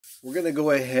We're going to go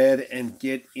ahead and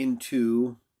get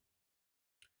into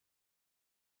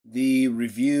the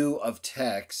review of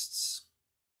texts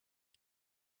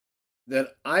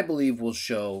that I believe will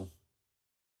show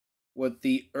what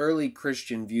the early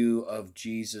Christian view of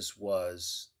Jesus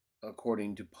was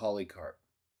according to Polycarp.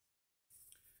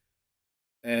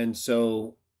 And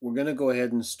so we're going to go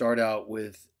ahead and start out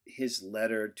with his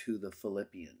letter to the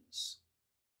Philippians.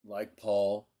 Like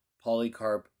Paul,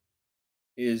 Polycarp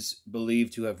is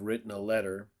believed to have written a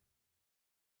letter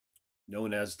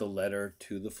known as the letter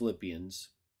to the Philippians,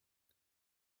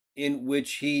 in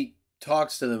which he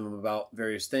talks to them about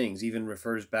various things, even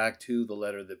refers back to the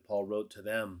letter that Paul wrote to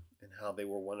them and how they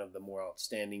were one of the more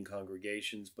outstanding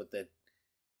congregations, but that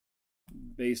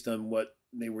based on what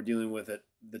they were dealing with at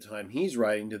the time he's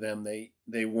writing to them,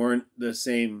 they weren't the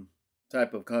same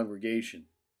type of congregation.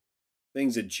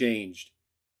 Things had changed.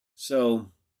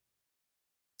 So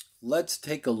let's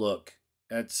take a look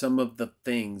at some of the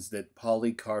things that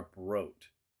Polycarp wrote.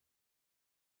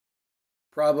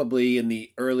 Probably in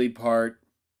the early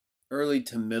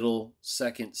to middle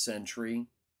 2nd century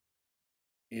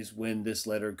is when this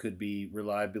letter could be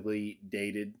reliably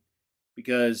dated,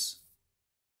 because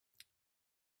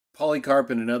Polycarp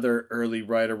and another early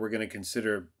writer we're going to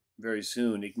consider very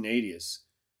soon, Ignatius.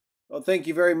 Well, thank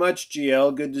you very much,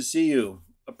 GL. Good to see you.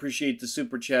 Appreciate the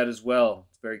super chat as well.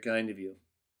 It's very kind of you.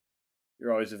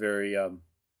 You're always a very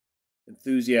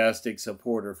enthusiastic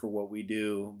supporter for what we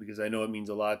do, because I know it means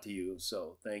a lot to you.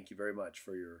 So thank you very much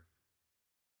for your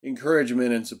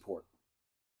encouragement and support.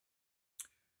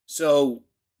 So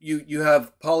you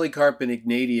have Polycarp and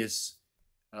Ignatius.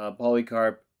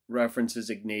 Polycarp references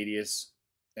Ignatius.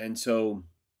 And so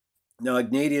now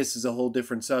Ignatius is a whole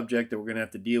different subject that we're going to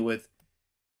have to deal with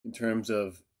in terms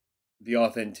of the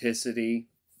authenticity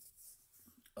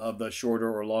of the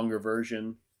shorter or longer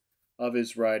version of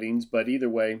his writings. But either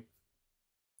way,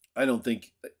 I don't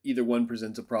think either one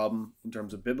presents a problem in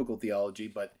terms of biblical theology,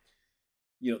 but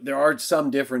there are some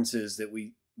differences that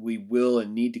we will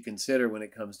and need to consider when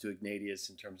it comes to Ignatius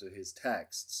in terms of his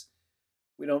texts.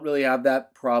 We don't really have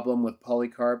that problem with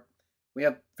Polycarp. We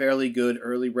have fairly good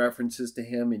early references to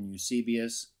him in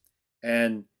Eusebius,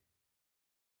 and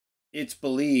it's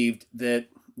believed that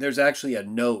there's actually a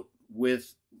note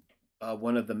with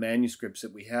one of the manuscripts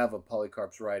that we have of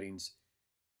Polycarp's writings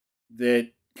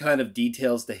that kind of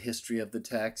details the history of the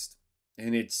text,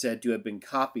 and it's said to have been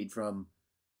copied from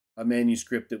a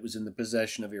manuscript that was in the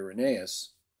possession of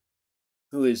Irenaeus,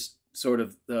 who is sort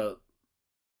of the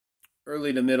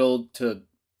early to middle to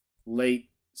late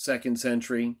 2nd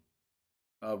century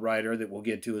writer that we'll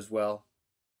get to as well.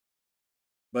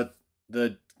 But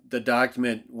the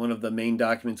document, one of the main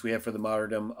documents we have for the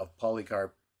Martyrdom of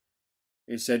Polycarp,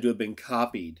 is said to have been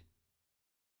copied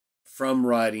from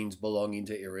writings belonging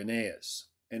to Irenaeus.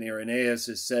 And Irenaeus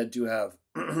is said to have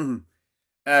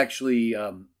actually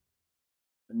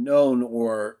known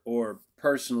or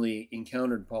personally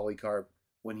encountered Polycarp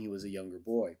when he was a younger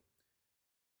boy.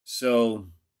 So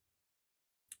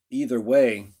either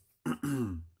way,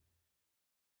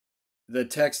 the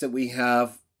text that we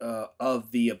have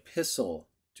of the epistle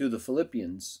to the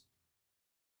Philippians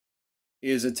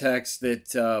is a text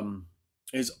that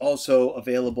is also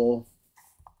available.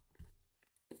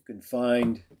 You can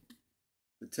find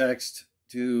the text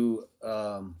to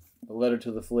the letter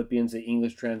to the Philippians, the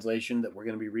English translation that we're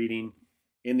going to be reading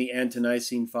in the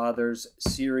Ante-Nicene Fathers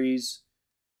series.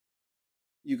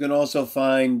 You can also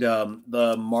find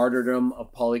the Martyrdom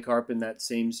of Polycarp in that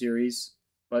same series,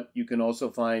 but you can also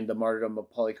find the Martyrdom of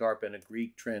Polycarp in a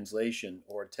Greek translation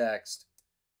or text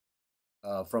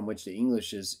from which the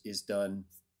English is done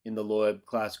in the Loeb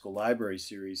Classical Library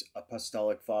series,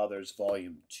 Apostolic Fathers,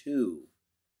 Volume 2.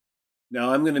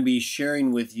 Now, I'm going to be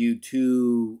sharing with you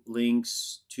 2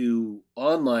 links to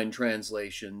online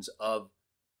translations of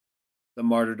the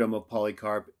Martyrdom of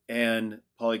Polycarp and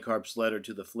Polycarp's letter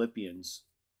to the Philippians.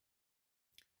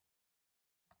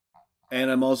 And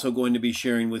I'm also going to be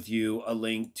sharing with you a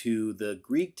link to the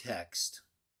Greek text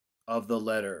of the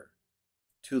letter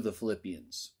to the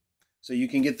Philippians. So you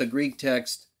can get the Greek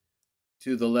text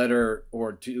to the letter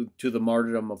or to the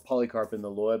Martyrdom of Polycarp in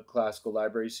the Loeb Classical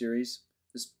Library series.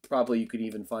 This probably you could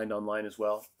even find online as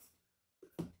well,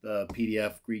 the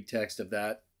PDF Greek text of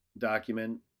that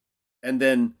document. And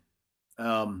then,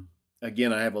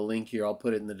 again, I have a link here. I'll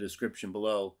put it in the description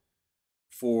below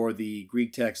for the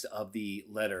Greek text of the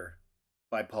letter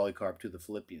by Polycarp to the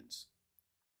Philippians.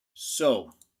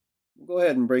 So, we'll go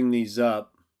ahead and bring these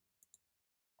up.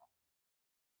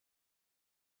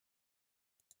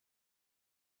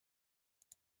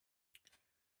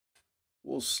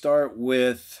 We'll start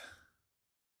with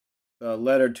the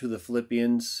letter to the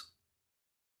Philippians,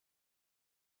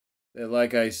 that,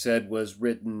 like I said, was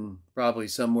written probably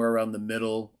somewhere around the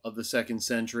middle of the 2nd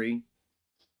century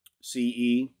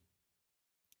CE.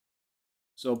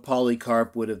 So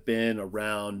Polycarp would have been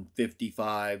around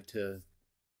 55 to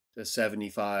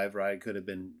 75, right? Could have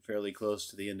been fairly close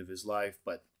to the end of his life,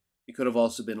 but it could have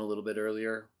also been a little bit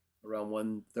earlier, around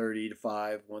 130 to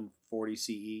 140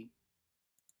 CE.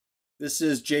 This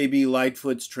is J.B.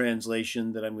 Lightfoot's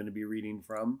translation that I'm going to be reading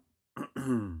from.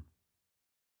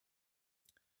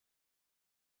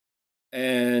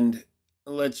 And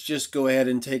let's just go ahead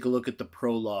and take a look at the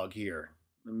prologue here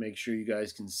and make sure you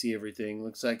guys can see everything.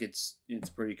 Looks like it's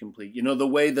pretty complete. You know, the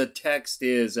way the text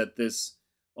is at this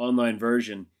online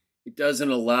version, it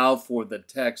doesn't allow for the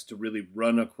text to really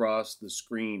run across the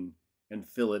screen and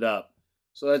fill it up.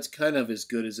 So that's kind of as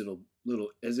good as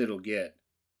it'll get.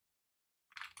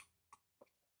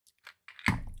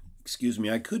 Excuse me.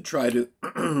 I could try to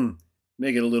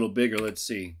make it a little bigger. Let's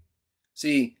see.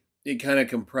 See, it kind of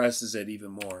compresses it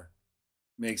even more.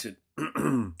 Makes it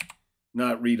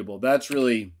not readable. That's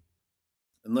really,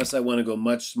 unless I want to go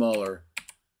much smaller,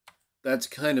 that's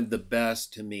kind of the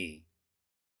best to me.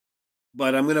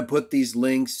 But I'm going to put these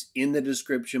links in the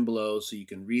description below so you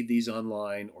can read these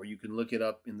online, or you can look it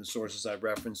up in the sources I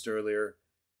referenced earlier.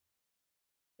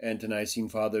 Ante-Nicene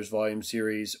Fathers Volume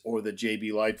Series, or the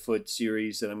J.B. Lightfoot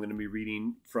series that I'm going to be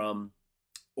reading from,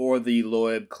 or the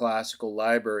Loeb Classical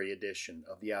Library edition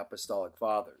of the Apostolic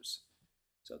Fathers.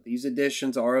 So these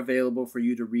editions are available for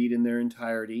you to read in their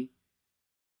entirety.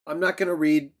 I'm not going to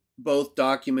read both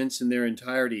documents in their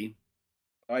entirety.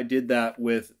 I did that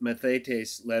with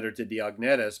Mathetes' letter to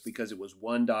Diognetus because it was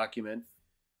one document.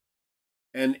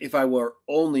 And if I were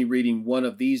only reading one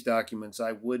of these documents,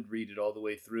 I would read it all the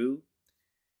way through.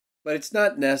 But it's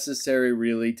not necessary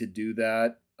really to do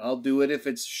that. I'll do it if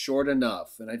it's short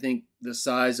enough. And I think the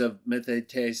size of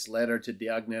Mathetes' letter to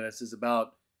Diognetus is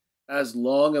about as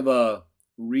long of a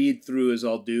read through as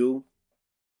I'll do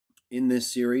in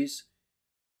this series.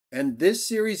 And this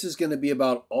series is going to be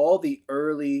about all the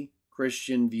early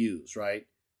Christian views, right?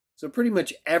 So pretty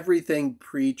much everything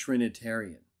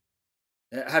pre-Trinitarian.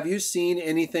 Have you seen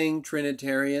anything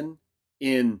Trinitarian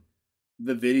in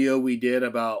the video we did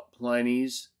about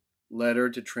Pliny's letter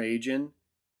to Trajan,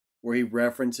 where he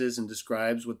references and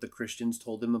describes what the Christians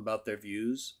told him about their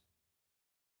views?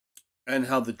 And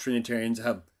how the Trinitarians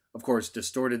have, of course,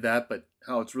 distorted that, but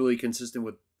how it's really consistent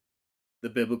with the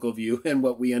biblical view and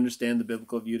what we understand the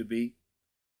biblical view to be?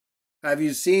 Have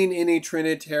you seen any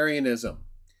Trinitarianism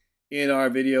in our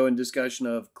video and discussion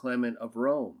of Clement of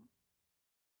Rome?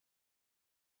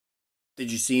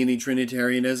 Did you see any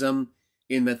Trinitarianism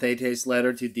in Mathetes'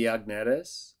 letter to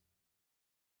Diognetus?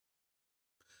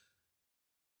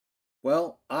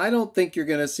 Well, I don't think you're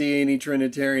going to see any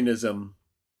Trinitarianism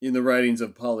in the writings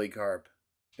of Polycarp.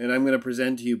 And I'm going to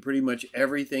present to you pretty much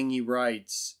everything he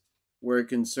writes where it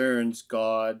concerns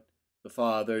God, the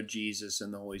Father, Jesus,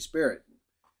 and the Holy Spirit.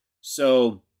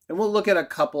 So, and we'll look at a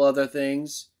couple other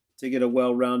things to get a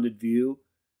well-rounded view.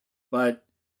 But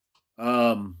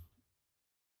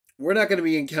we're not going to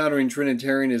be encountering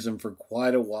Trinitarianism for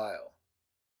quite a while.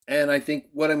 And I think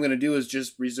what I'm going to do is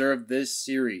just reserve this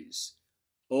series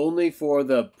only for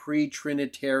the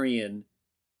pre-Trinitarian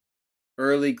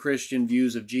early Christian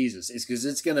views of Jesus. It's because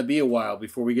it's going to be a while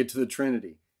before we get to the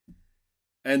Trinity.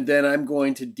 And then I'm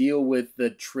going to deal with the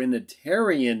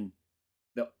Trinitarian,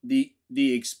 the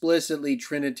explicitly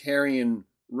Trinitarian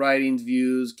writings,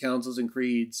 views, councils, and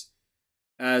creeds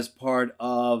as part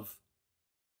of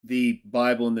the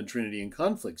Bible and the Trinity in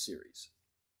Conflict series.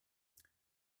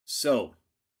 So,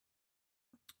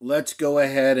 let's go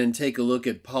ahead and take a look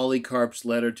at Polycarp's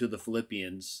letter to the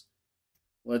Philippians.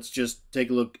 Let's just take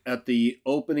a look at the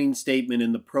opening statement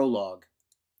in the prologue,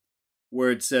 where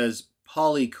it says,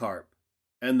 Polycarp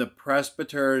and the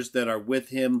presbyters that are with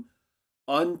him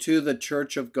unto the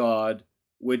church of God,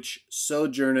 which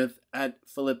sojourneth at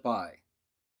Philippi.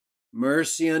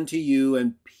 Mercy unto you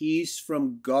and peace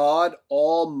from God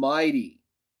Almighty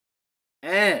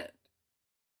and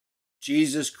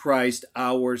Jesus Christ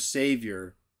our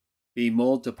Savior be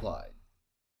multiplied.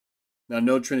 Now,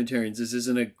 no Trinitarians. This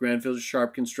isn't a Granville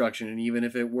Sharp construction, and even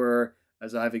if it were,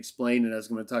 as I've explained and as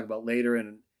I'm going to talk about later,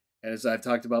 and as I've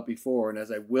talked about before, and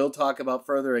as I will talk about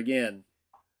further again,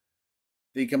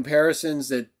 the comparisons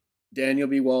that Daniel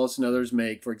B. Wallace and others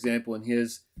make, for example, in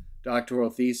his doctoral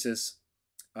thesis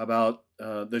about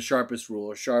the sharpest rule,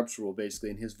 or Sharp's rule, basically,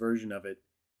 in his version of it,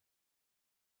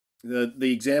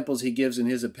 the examples he gives in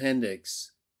his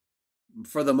appendix,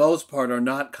 for the most part, are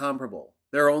not comparable.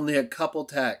 There are only a couple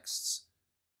texts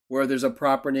where there's a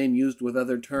proper name used with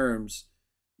other terms,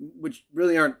 which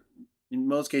really aren't, in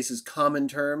most cases, common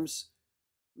terms.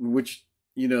 which,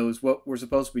 is what we're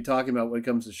supposed to be talking about when it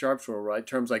comes to sharp's rule, right?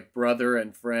 Terms like brother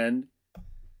and friend,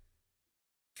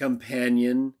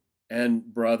 companion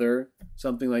and brother,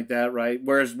 something like that, right?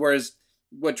 Whereas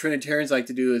what Trinitarians like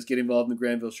to do is get involved in the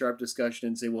Granville-Sharp discussion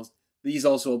and say, well, these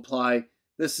also apply.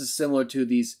 This is similar to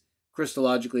these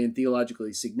Christologically and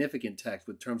theologically significant texts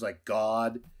with terms like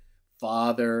God,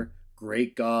 Father,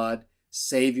 Great God,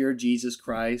 Savior, Jesus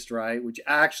Christ, right? Which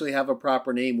actually have a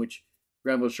proper name, which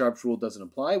Granville-Sharp's rule doesn't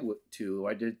apply to.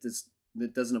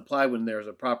 It doesn't apply when there's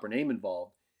a proper name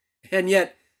involved. And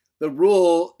yet, the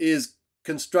rule is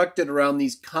constructed around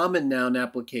these common noun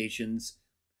applications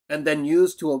and then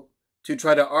used to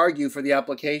try to argue for the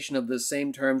application of the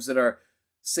same terms that are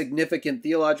significant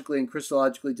theologically and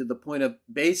Christologically to the point of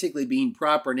basically being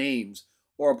proper names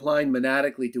or applying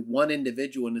monatically to one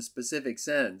individual in a specific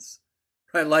sense,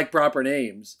 right? Like proper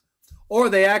names. Or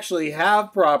they actually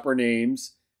have proper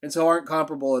names and so aren't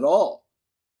comparable at all,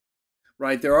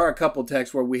 right? There are a couple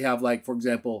texts where we have, like, for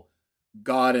example,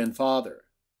 God and Father,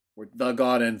 or the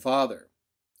God and Father.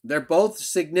 They're both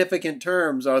significant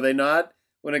terms, are they not,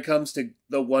 when it comes to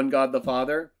the one God, the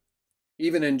Father?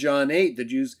 Even in John 8, the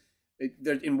Jews,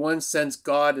 in one sense,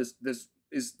 God is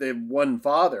the one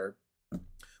Father,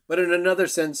 but in another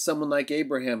sense, someone like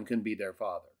Abraham can be their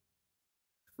father,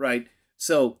 right?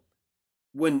 So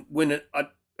when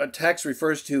a text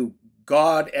refers to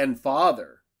God and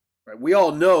Father, right, we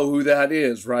all know who that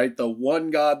is, right? The one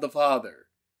God, the Father.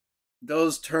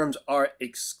 Those terms are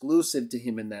exclusive to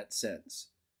him in that sense.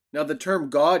 Now, the term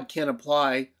God can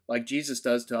apply, like Jesus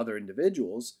does, to other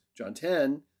individuals, John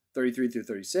 10, 33 through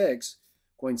 36,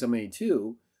 quoting Psalm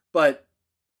 82, but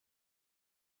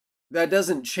that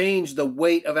doesn't change the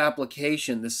weight of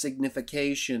application, the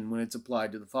signification when it's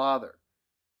applied to the Father.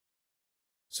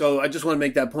 So I just want to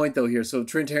make that point, though, here. So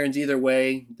Trinitarians, either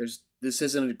way, this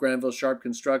isn't a Granville-Sharp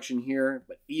construction here,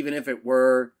 but even if it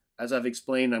were, as I've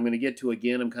explained, I'm going to get to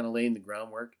again, I'm kind of laying the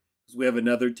groundwork, because we have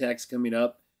another text coming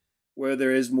up where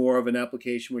there is more of an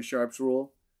application with Sharp's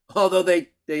rule, although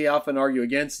they often argue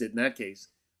against it in that case.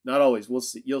 Not always. We'll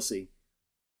see. You'll see.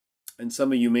 And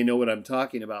some of you may know what I'm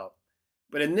talking about.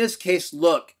 But in this case,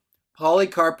 look,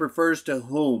 Polycarp refers to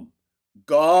whom?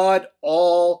 God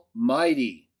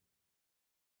Almighty.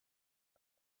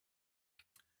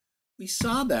 We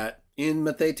saw that in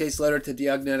Mathetes' letter to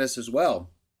Diognetus as well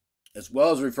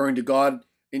as referring to God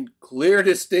in clear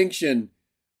distinction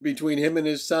between him and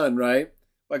his Son, right?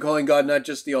 By calling God not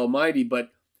just the Almighty,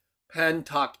 but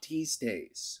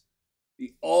Pantoctistes,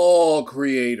 the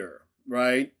All-Creator,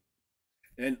 right?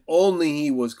 And only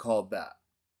he was called that.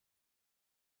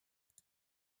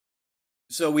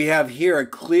 So we have here a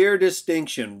clear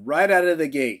distinction right out of the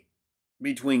gate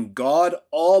between God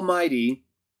Almighty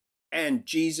and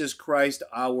Jesus Christ,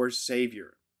 our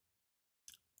Savior.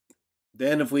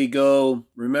 Then if we go,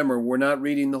 remember, we're not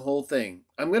reading the whole thing.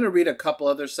 I'm going to read a couple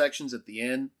other sections at the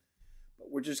end.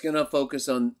 We're just going to focus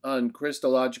on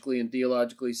Christologically and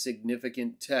theologically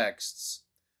significant texts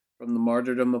from the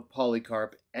Martyrdom of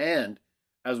Polycarp and,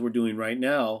 as we're doing right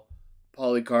now,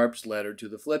 Polycarp's letter to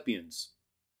the Philippians,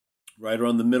 right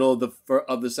around the middle of the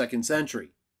 2nd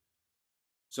century.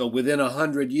 So within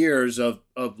 100 years of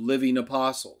living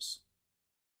apostles.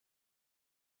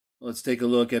 Let's take a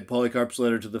look at Polycarp's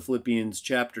letter to the Philippians,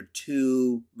 chapter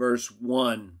 2, verse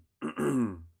 1.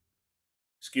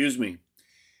 Excuse me.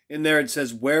 In there it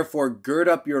says, "Wherefore gird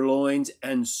up your loins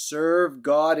and serve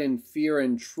God in fear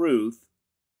and truth,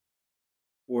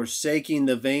 forsaking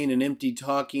the vain and empty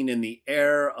talking and the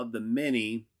error of the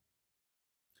many,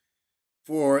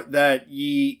 for that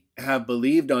ye have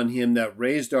believed on him that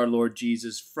raised our Lord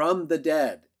Jesus from the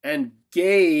dead, and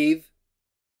gave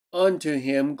unto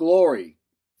him glory,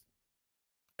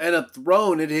 and a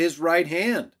throne at his right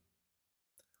hand,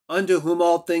 unto whom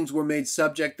all things were made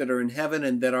subject that are in heaven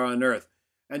and that are on earth,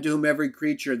 and to whom every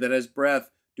creature that has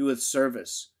breath doeth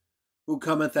service, who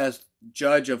cometh as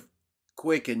judge of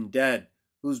quick and dead,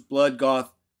 whose blood God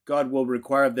will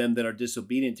require of them that are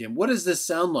disobedient to him." What does this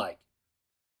sound like?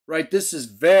 Right, this is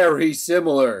very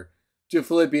similar to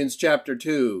Philippians chapter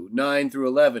 2, 9 through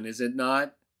 11, is it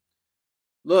not?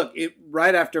 Look,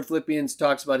 right after Philippians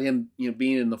talks about him,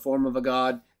 being in the form of a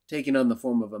God, taking on the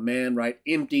form of a man, right,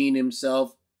 emptying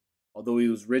himself. Although he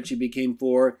was rich, he became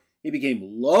poor. He became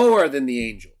lower than the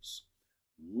angels,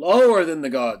 lower than the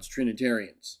gods,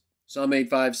 Trinitarians. Psalm 8,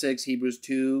 5, 6, Hebrews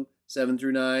 2, 7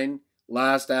 through 9,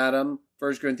 last Adam,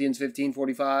 1 Corinthians 15,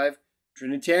 45.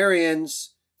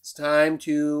 Trinitarians, it's time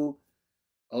to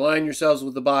align yourselves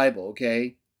with the Bible,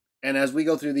 okay? And as we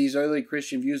go through these early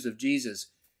Christian views of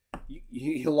Jesus,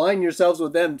 you align yourselves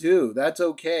with them too. That's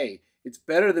okay. It's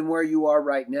better than where you are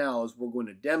right now, as we're going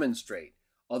to demonstrate.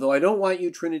 Although I don't want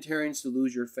you Trinitarians to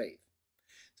lose your faith.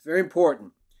 It's very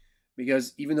important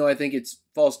because even though I think it's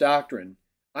false doctrine,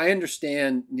 I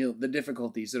understand, the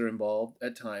difficulties that are involved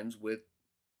at times with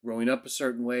growing up a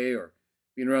certain way or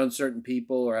being around certain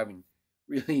people or having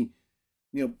really,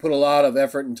 put a lot of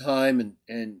effort and time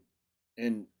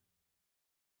and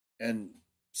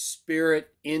spirit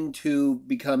into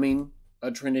becoming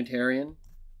a Trinitarian.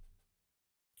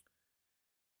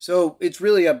 So it's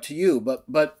really up to you,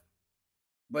 but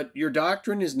your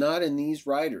doctrine is not in these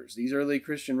writers, these early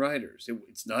Christian writers.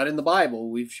 It's not in the Bible.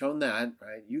 We've shown that,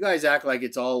 right? You guys act like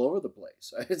it's all over the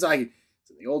place. It's like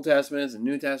it's in the Old Testament, it's in the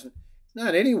New Testament. It's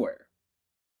not anywhere.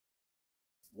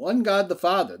 One God the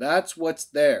Father, that's what's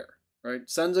there, right?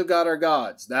 Sons of God are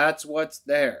gods, that's what's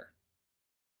there.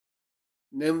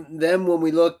 And then when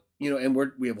we look, and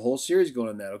we have a whole series going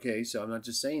on that, okay? So I'm not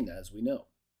just saying that, as we know.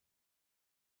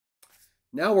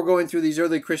 Now we're going through these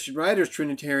early Christian writers,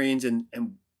 Trinitarians, and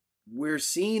we're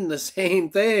seeing the same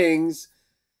things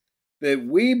that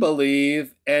we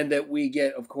believe and that we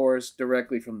get, of course,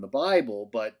 directly from the Bible,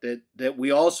 but that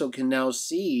we also can now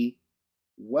see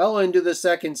well into the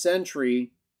 2nd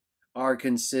century are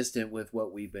consistent with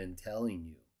what we've been telling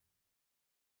you.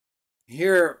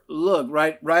 Here, look,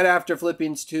 right after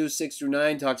Philippians 2, 6 through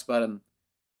 9 talks about him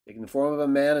taking the form of a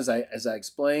man, as I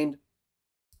explained.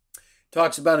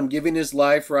 Talks about him giving his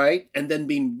life, right? And then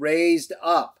being raised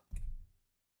up.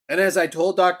 And as I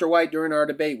told Dr. White during our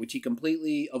debate, which he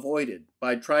completely avoided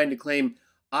by trying to claim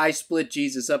I split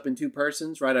Jesus up in 2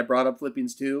 persons, right? I brought up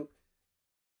Philippians 2,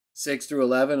 6 through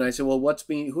 11. I said, well,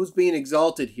 who's being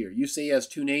exalted here? You say he has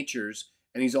 2 natures,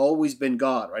 and he's always been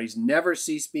God, right? He's never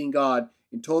ceased being God,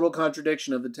 in total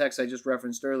contradiction of the text I just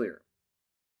referenced earlier.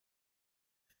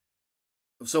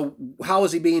 So how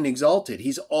is he being exalted?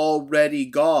 He's already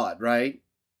God, right?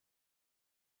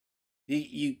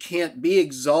 You can't be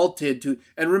exalted to...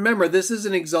 And remember, this is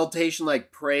an exaltation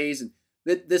like praise. And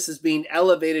this is being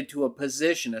elevated to a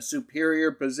position, a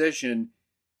superior position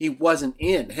he wasn't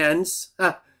in. Hence,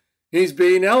 he's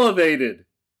being elevated.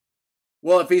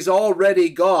 Well, if he's already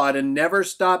God and never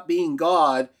stopped being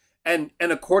God, and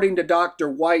according to Dr.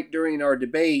 White during our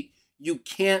debate, you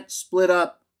can't split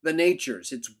up the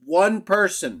natures. It's one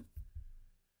person.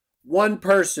 One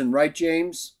person, right,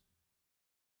 James?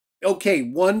 Okay,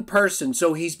 one person.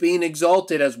 So he's being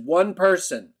exalted as one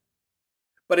person.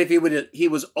 But if he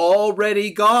was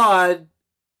already God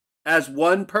as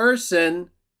one person,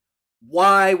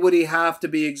 why would he have to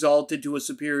be exalted to a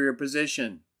superior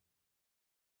position?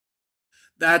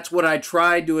 That's what I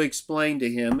tried to explain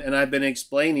to him, and I've been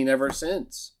explaining ever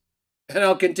since. And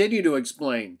I'll continue to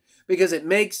explain, because it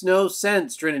makes no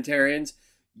sense, Trinitarians.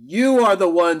 You are the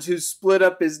ones who split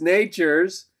up his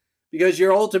natures, because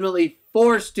you're ultimately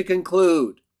forced to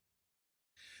conclude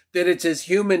that it's his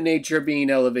human nature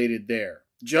being elevated there.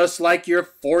 Just like you're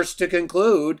forced to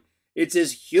conclude it's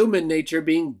his human nature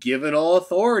being given all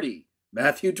authority.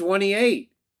 Matthew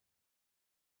 28.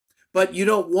 But you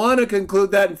don't want to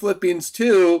conclude that in Philippians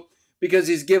 2 because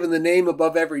he's given the name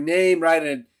above every name, right?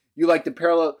 And you like to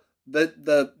parallel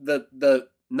the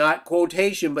not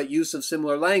quotation, but use of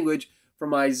similar language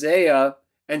from Isaiah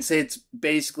and say it's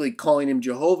basically calling him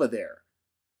Jehovah there.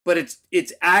 But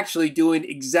it's actually doing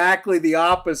exactly the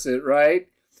opposite, right?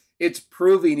 It's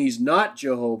proving he's not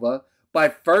Jehovah by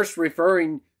first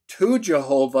referring to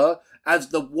Jehovah as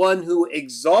the one who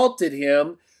exalted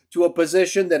him to a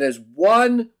position that is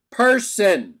one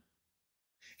person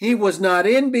he was not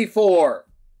in before.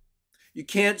 You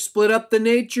can't split up the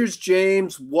natures,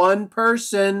 James. One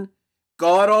person,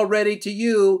 God already to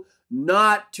you,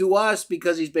 not to us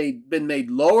because he's been made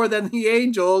lower than the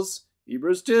angels.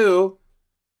 Hebrews 2.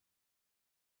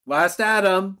 Last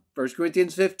Adam, 1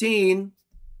 Corinthians 15.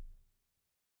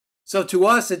 So to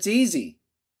us, it's easy.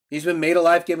 He's been made a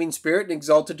life-giving spirit and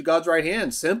exalted to God's right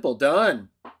hand. Simple, done.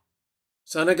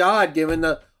 Son of God, given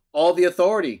all the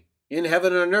authority in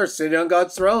heaven and on earth, sitting on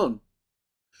God's throne.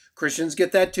 Christians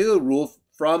get that too. Rule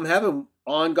from heaven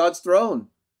on God's throne.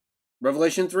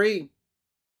 Revelation 3.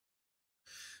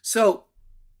 So,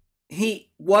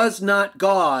 he was not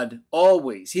God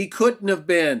always. He couldn't have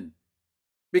been.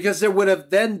 Because there would have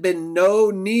then been no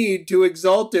need to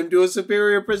exalt him to a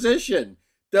superior position.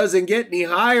 Doesn't get any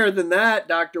higher than that,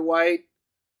 Dr. White.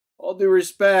 All due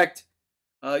respect,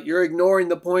 you're ignoring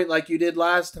the point like you did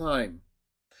last time.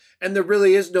 And there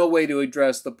really is no way to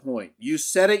address the point. You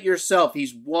said it yourself.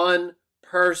 He's one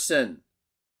person.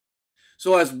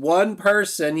 So as one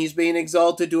person, he's being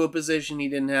exalted to a position he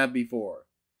didn't have before.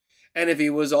 And if he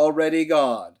was already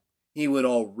God, he would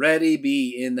already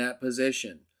be in that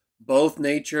position. Both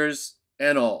natures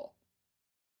and all.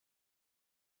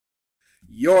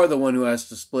 You're the one who has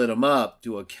to split them up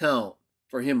to account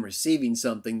for him receiving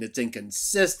something that's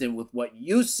inconsistent with what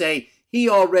you say he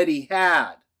already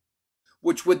had,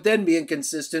 which would then be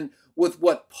inconsistent with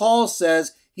what Paul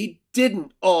says he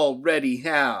didn't already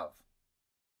have,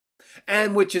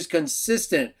 and which is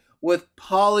consistent with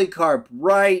Polycarp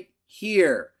right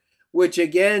here, which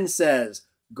again says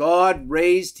God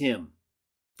raised him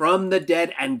from the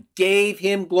dead and gave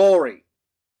him glory.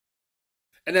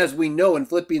 And as we know in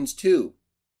Philippians 2,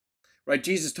 right,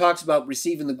 Jesus talks about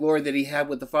receiving the glory that he had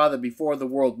with the Father before the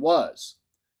world was,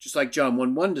 just like John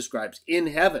 1:1 describes, in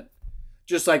heaven,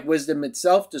 just like wisdom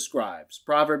itself describes,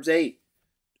 Proverbs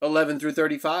 8:11 through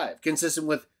 35, consistent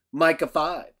with Micah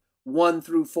 5:1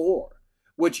 through 4,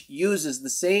 which uses the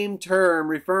same term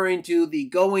referring to the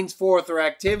goings forth or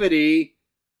activity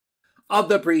of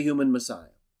the pre-human Messiah.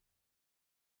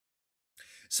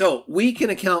 So we can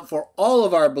account for all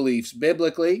of our beliefs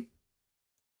biblically,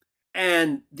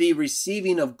 and the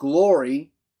receiving of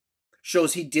glory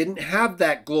shows he didn't have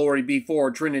that glory before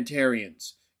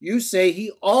Trinitarians. You say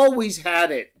he always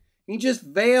had it. He just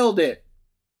veiled it.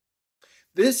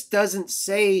 This doesn't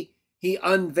say he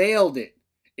unveiled it.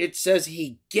 It says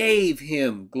he gave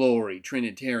him glory,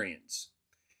 Trinitarians.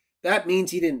 That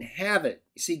means he didn't have it.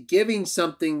 You see, giving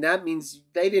something, that means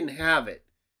they didn't have it.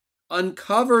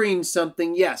 Uncovering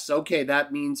something, yes, okay,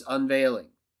 that means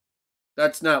unveiling.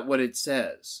 That's not what it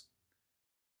says.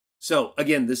 So,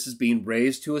 again, this is being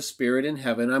raised to a spirit in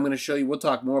heaven. I'm going to show you, we'll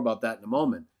talk more about that in a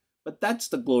moment. But that's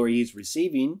the glory he's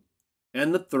receiving,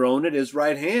 and the throne at his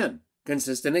right hand,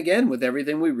 consistent again with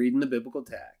everything we read in the biblical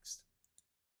text.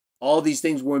 All these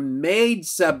things were made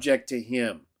subject to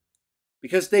him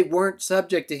because they weren't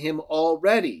subject to him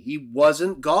already. He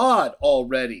wasn't God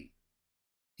already.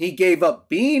 He gave up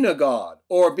being a God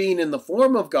or being in the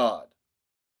form of God,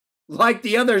 like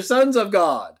the other sons of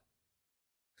God,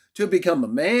 to become a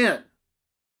man,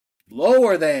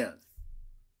 lower than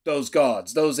those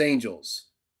gods, those angels,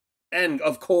 and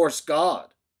of course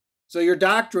God. So your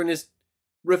doctrine is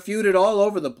refuted all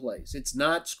over the place. It's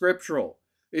not scriptural.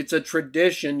 It's a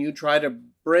tradition you try to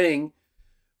bring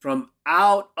from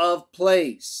out of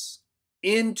place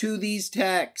into these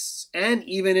texts and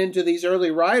even into these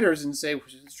early writers and say,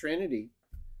 which is Trinity.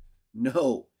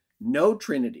 No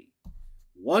Trinity.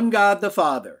 One God the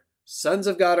Father. Sons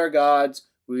of God are gods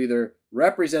who either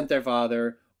represent their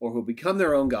Father or who become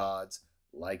their own gods,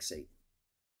 like Satan.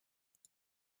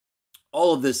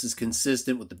 All of this is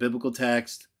consistent with the biblical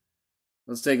text.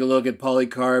 Let's take a look at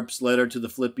Polycarp's letter to the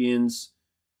Philippians.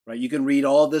 Right, you can read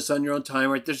all this on your own time.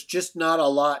 Right, there's just not a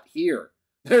lot here.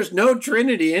 There's no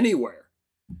Trinity anywhere,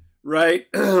 right?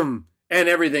 And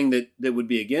everything that would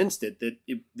be against it that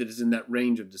is in that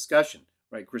range of discussion,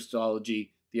 right?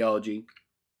 Christology, theology.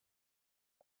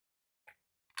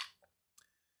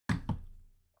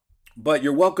 But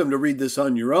you're welcome to read this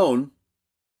on your own.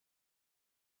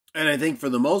 And I think for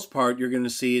the most part, you're going to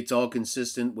see it's all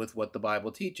consistent with what the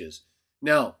Bible teaches.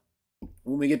 Now,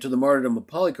 when we get to the Martyrdom of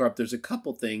Polycarp, there's a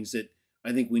couple things that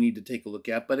I think we need to take a look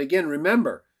at. But again,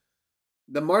 remember,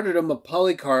 the Martyrdom of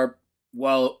Polycarp,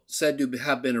 while said to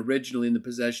have been originally in the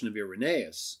possession of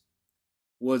Irenaeus,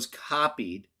 was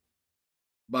copied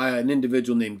by an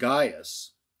individual named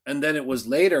Gaius. And then it was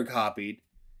later copied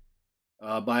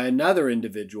by another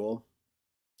individual,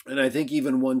 and I think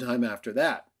even one time after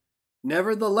that.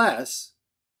 Nevertheless,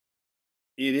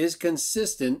 it is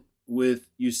consistent with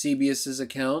Eusebius's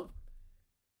account,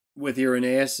 with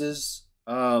Irenaeus's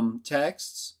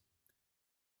texts,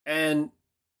 and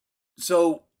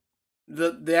so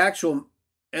the actual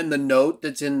and the note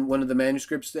that's in one of the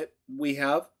manuscripts that we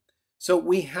have. So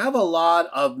we have a lot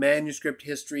of manuscript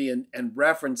history and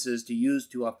references to use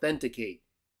to authenticate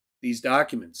these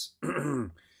documents,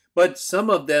 but some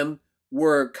of them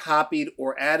were copied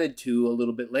or added to a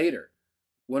little bit later.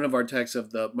 One of our texts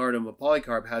of the Martyrdom of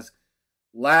Polycarp has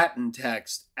Latin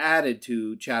text added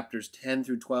to chapters 10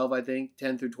 through 12, I think,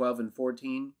 10 through 12 and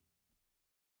 14.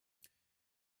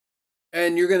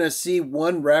 And you're going to see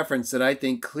one reference that I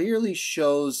think clearly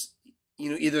shows,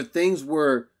 either things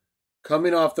were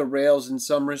coming off the rails in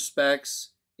some respects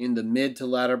in the mid to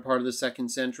latter part of the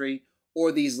 2nd century,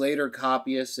 or these later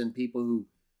copyists and people who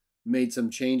made some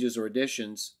changes or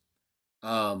additions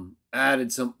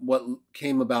added some what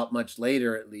came about much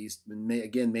later, at least, and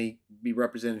may be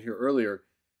represented here earlier,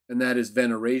 and that is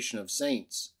veneration of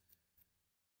saints.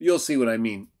 You'll see what I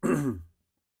mean.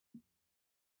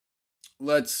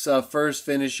 Let's first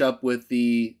finish up with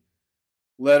the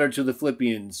letter to the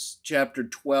Philippians, chapter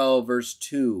 12, verse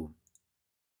 2.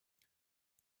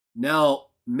 Now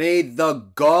may the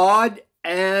God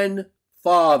and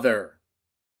Father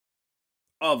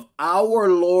of our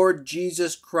Lord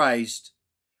Jesus Christ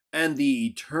and the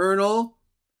eternal,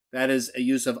 that is a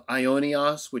use of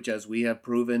aionios, which as we have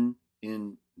proven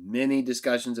in many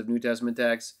discussions of New Testament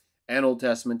texts and Old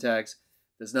Testament texts,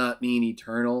 does not mean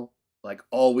eternal, like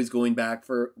always going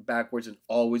backwards and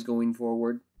always going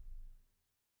forward.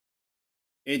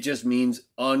 It just means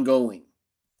ongoing.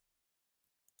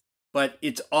 But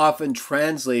it's often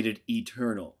translated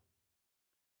eternal.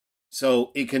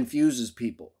 So it confuses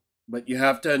people. But you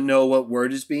have to know what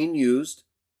word is being used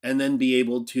and then be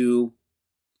able to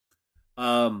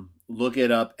look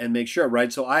it up and make sure,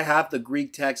 right? So I have the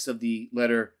Greek text of the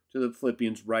letter to the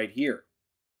Philippians right here.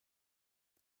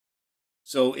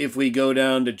 So if we go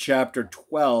down to chapter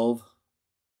 12,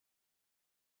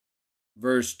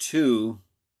 verse 2,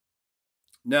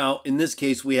 now in this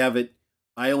case we have it,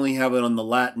 I only have it on the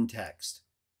Latin text.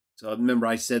 So remember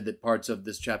I said that parts of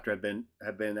this chapter have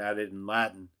been added in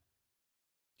Latin.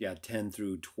 Yeah, 10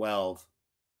 through 12.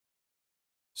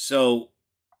 So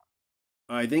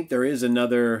I think there is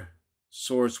another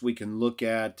source we can look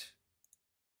at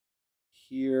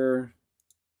here.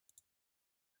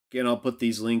 Again, I'll put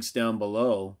these links down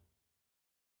below.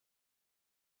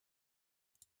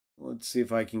 Let's see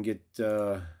if I can get...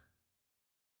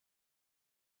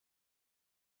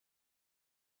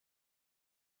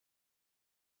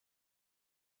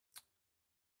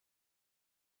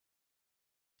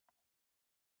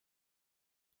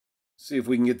 see if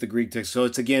we can get the Greek text. So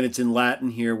it's in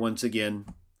Latin here once again.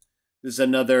 This is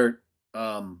another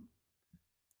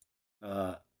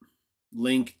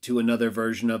link to another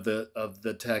version of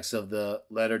the text of the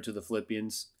letter to the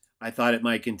Philippians. I thought it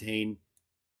might contain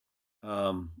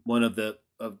one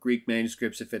of Greek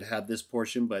manuscripts if it had this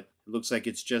portion, but it looks like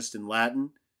it's just in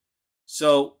Latin.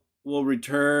 So we'll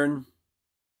return.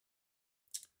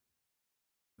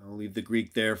 I'll leave the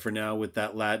Greek there for now with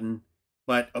that Latin.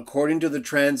 But according to the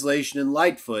translation in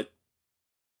Lightfoot,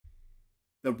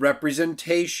 the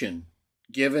representation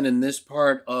given in this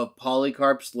part of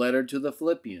Polycarp's letter to the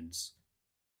Philippians,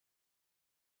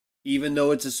 even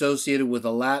though it's associated with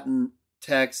a Latin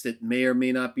text that may or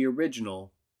may not be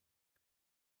original,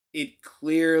 it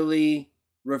clearly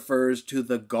refers to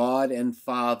the God and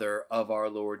Father of our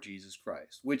Lord Jesus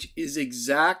Christ, which is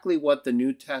exactly what the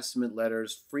New Testament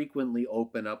letters frequently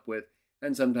open up with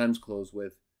and sometimes close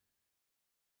with.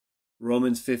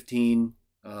 Romans 15,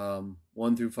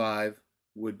 1 through 5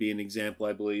 would be an example,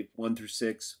 I believe, 1 through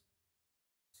 6.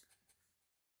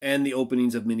 And the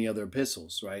openings of many other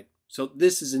epistles, right? So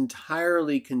this is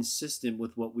entirely consistent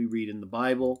with what we read in the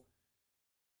Bible.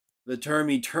 The term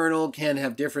eternal can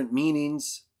have different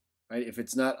meanings, right? If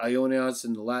it's not aionios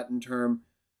in the Latin term,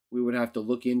 we would have to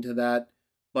look into that.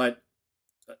 But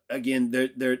again,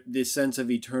 the sense of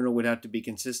eternal would have to be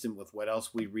consistent with what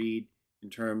else we read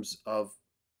in terms of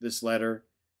this letter.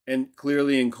 And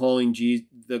clearly in calling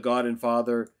the God and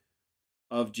Father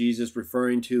of Jesus,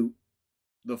 referring to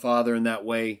the Father in that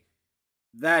way,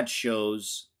 that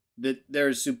shows that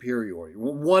there's superiority.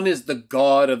 One is the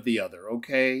God of the other,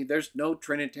 okay? There's no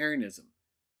Trinitarianism,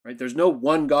 right? There's no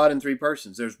one God in three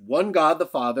persons. There's one God, the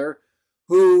Father,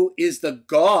 who is the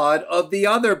God of the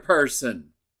other person.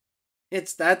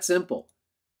 It's that simple.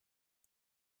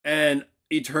 And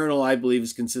eternal, I believe,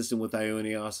 is consistent with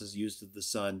aionios' use of the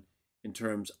Son in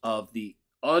terms of the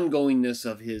ongoingness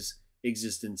of his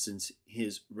existence since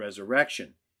his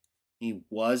resurrection. He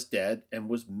was dead and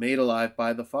was made alive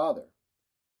by the Father.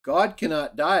 God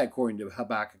cannot die according to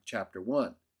Habakkuk chapter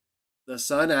 1. The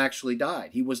Son actually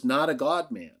died. He was not a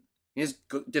God-man. His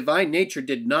divine nature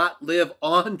did not live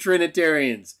on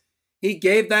Trinitarians. He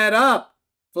gave that up.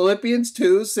 Philippians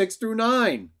 2, 6 through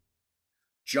 9.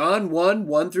 John 1,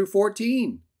 1 through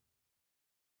 14.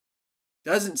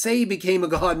 Doesn't say he became a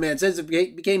God-man. It says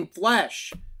he became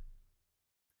flesh.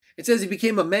 It says he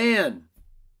became a man.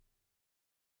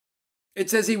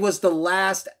 It says he was the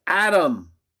last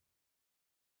Adam.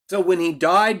 So when he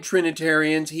died,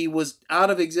 Trinitarians, he was out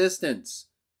of existence.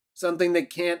 Something that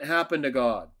can't happen to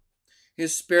God.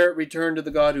 His spirit returned to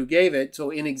the God who gave it. So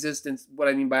in existence, what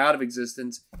I mean by out of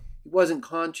existence, he wasn't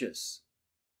conscious.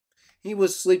 He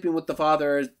was sleeping with the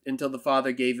Father until the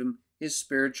Father gave him his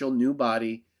spiritual new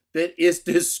body that is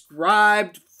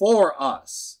described for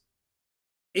us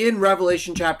in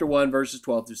Revelation chapter 1, verses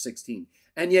 12 through 16.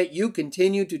 And yet you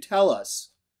continue to tell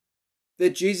us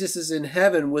that Jesus is in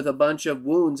heaven with a bunch of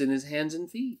wounds in his hands and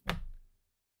feet.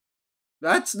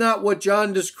 That's not what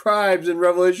John describes in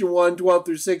Revelation 1, 12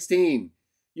 through 16.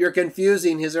 You're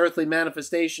confusing his earthly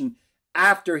manifestation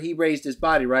after he raised his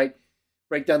body, right?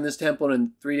 Break down this temple and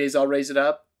in 3 days I'll raise it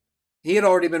up. He had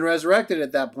already been resurrected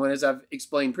at that point, as I've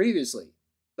explained previously.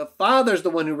 The Father's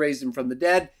the one who raised him from the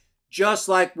dead. just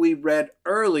like we read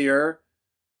earlier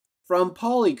from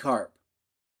Polycarp,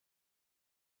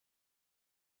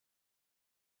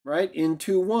 right, in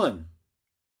 2:1.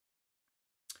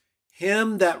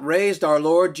 Him that raised our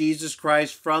Lord Jesus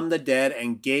Christ from the dead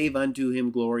and gave unto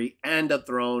him glory and a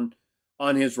throne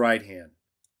on his right hand.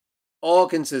 All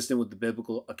consistent with the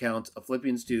biblical accounts of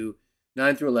Philippians 2,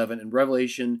 9 through 11, and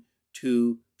Revelation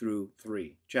 2 through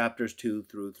 3, chapters 2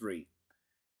 through 3.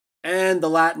 And the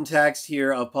Latin text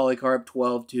here of Polycarp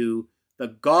 12:2, the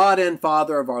God and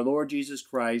Father of our Lord Jesus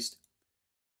Christ,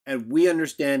 and we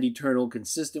understand eternal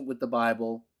consistent with the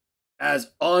Bible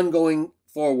as ongoing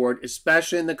forward,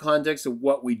 especially in the context of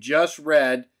what we just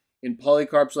read in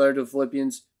Polycarp's letter to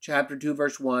Philippians chapter 2,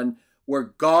 verse 1, where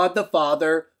God the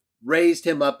Father raised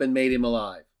him up and made him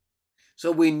alive.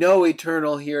 So we know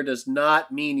eternal here does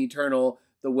not mean eternal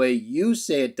the way you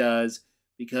say it does,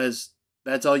 because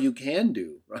that's all you can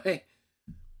do, right?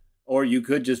 Or you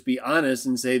could just be honest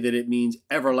and say that it means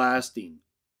everlasting,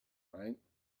 right?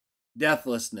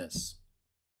 Deathlessness.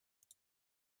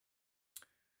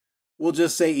 We'll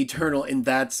just say eternal in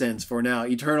that sense for now.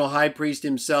 Eternal high priest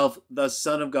himself, the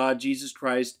Son of God, Jesus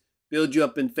Christ, build you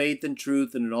up in faith and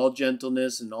truth and in all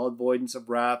gentleness and all avoidance of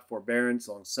wrath, forbearance,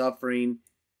 long-suffering,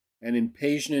 and in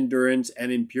patient endurance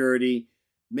and in purity.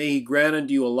 May he grant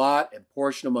unto you a lot and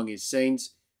portion among his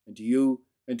saints, and to you,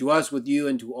 and to us with you,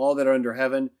 and to all that are under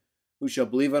heaven, who shall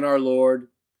believe on our Lord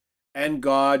and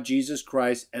God, Jesus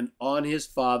Christ, and on his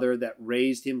Father that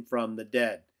raised him from the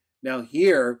dead. Now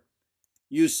here,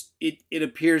 it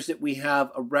appears that we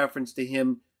have a reference to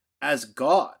him as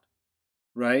God,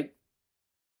 right?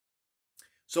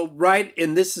 So right,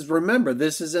 and this is, remember,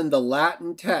 this is in the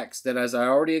Latin text that, as I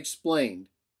already explained,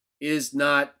 is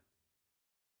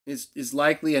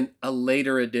likely a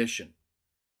later edition.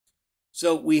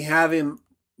 So we have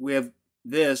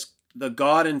this, the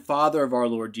God and Father of our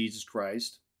Lord Jesus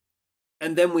Christ,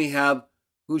 and then we have,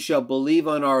 who shall believe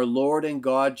on our Lord and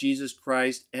God Jesus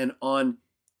Christ and on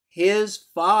his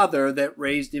Father that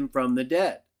raised him from the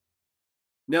dead.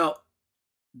 Now,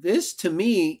 this to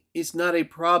me is not a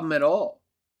problem at all.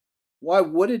 Why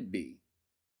would it be?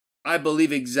 I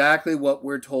believe exactly what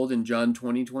we're told in John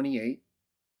 20:28.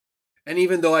 And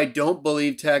even though I don't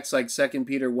believe texts like 2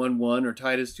 Peter 1:1 or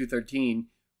Titus 2:13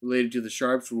 related to the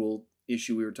Sharp's rule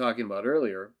issue we were talking about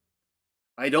earlier,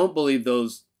 I don't believe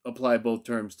those apply both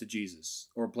terms to Jesus,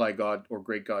 or apply God or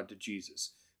great God to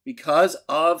Jesus, because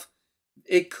of,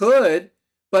 it could,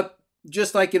 but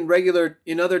just like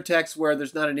in other texts where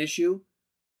there's not an issue,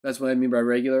 that's what I mean by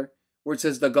regular, where it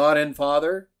says the God and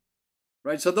Father,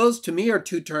 right? So those to me are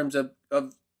two terms of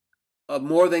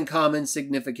more than common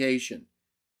signification.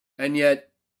 And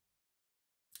yet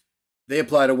they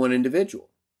apply to one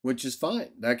individual, which is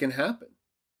fine. That can happen.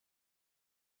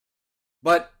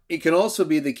 But it can also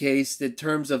be the case that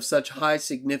terms of such high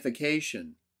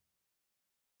signification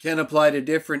can apply to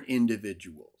different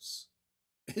individuals,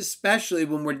 especially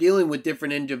when we're dealing with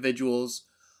different individuals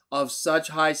of such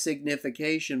high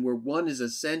signification where one is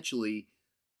essentially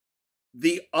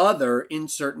the other in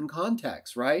certain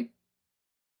contexts, right?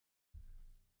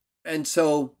 And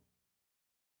so,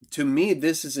 to me,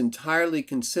 this is entirely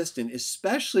consistent,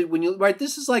 especially when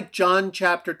this is like John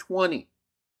chapter 20,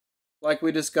 like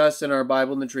we discussed in our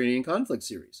Bible in the Trinity and Conflict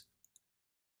series.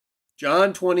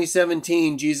 John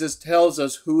 20:17, Jesus tells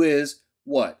us who is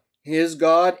what? His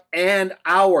God and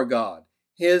our God.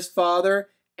 His Father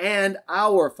and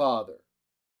our Father.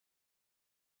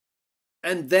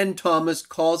 And then Thomas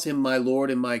calls him my Lord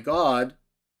and my God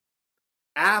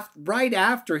right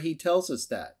after he tells us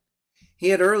that. He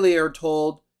had earlier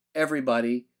told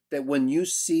everybody that when you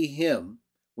see him,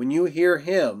 when you hear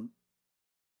him,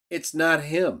 it's not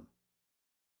him.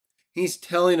 He's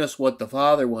telling us what the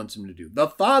Father wants him to do. The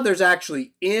Father's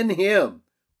actually in him,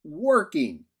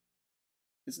 working.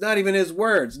 It's not even his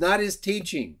words, not his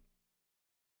teaching.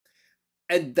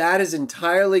 And that is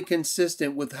entirely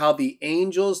consistent with how the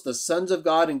angels, the sons of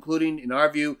God, including, in our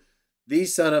view, the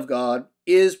Son of God,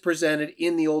 is presented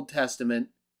in the Old Testament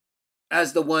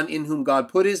as the one in whom God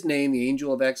put his name, the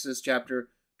angel of Exodus chapter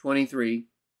 23,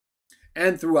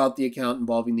 and throughout the account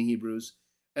involving the Hebrews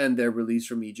and their release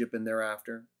from Egypt and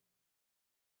thereafter.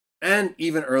 And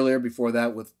even earlier before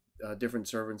that with different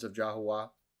servants of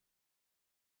Jehovah.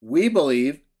 We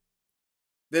believe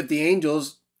that the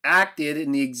angels acted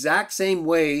in the exact same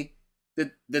way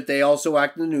that they also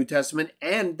act in the New Testament,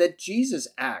 and that Jesus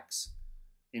acts,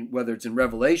 whether it's in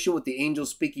Revelation with the angels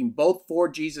speaking both for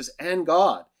Jesus and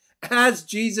God, as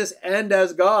Jesus and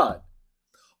as God,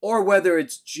 or whether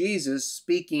it's Jesus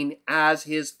speaking as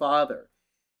his Father,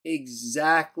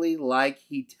 exactly like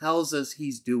he tells us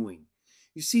he's doing.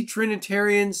 You see,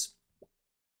 Trinitarians,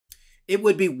 It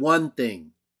would be one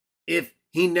thing if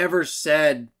he never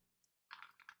said,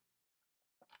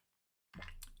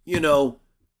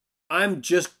 I'm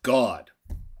just God,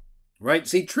 right?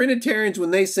 See, Trinitarians,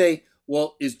 when they say,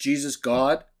 well, is Jesus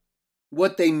God?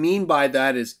 What they mean by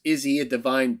that is he a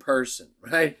divine person,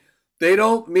 right? They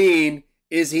don't mean,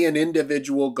 is he an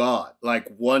individual God?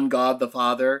 Like one God the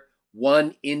Father,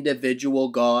 one individual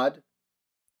God?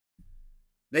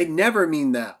 They never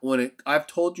mean that I've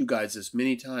told you guys this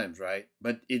many times, right?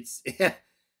 But it's,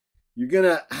 you're going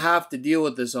to have to deal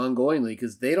with this ongoingly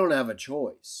because they don't have a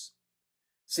choice.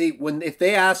 See, if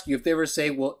they ask you, if they ever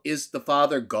say, well, is the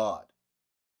Father God?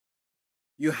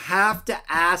 You have to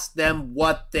ask them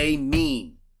what they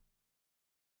mean.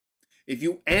 If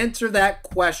you answer that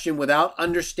question without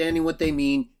understanding what they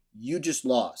mean, you just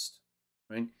lost,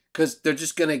 right? Because they're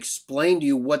just going to explain to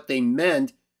you what they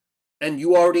meant, and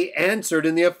you already answered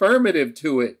in the affirmative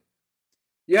to it.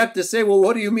 You have to say, well,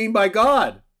 what do you mean by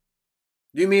God?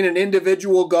 Do you mean an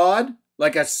individual God,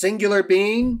 like a singular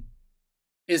being?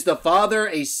 Is the Father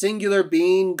a singular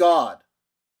being God?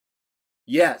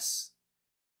 Yes.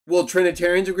 Will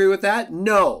Trinitarians agree with that?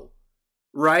 No.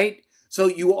 Right? So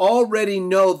you already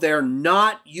know they're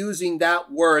not using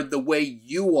that word the way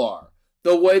you are,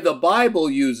 the way the Bible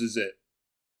uses it.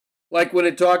 Like when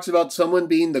it talks about someone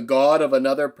being the God of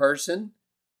another person,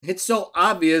 it's so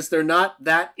obvious they're not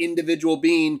that individual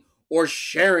being or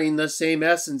sharing the same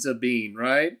essence of being,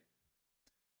 right?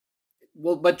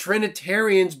 Well, but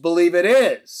Trinitarians believe it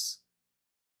is.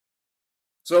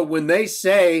 So when they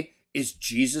say, is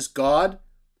Jesus God?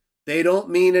 They don't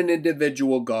mean an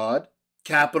individual God,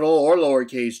 capital or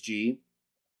lowercase g.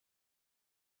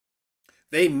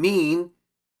 They mean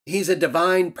he's a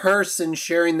divine person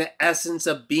sharing the essence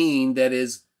of being that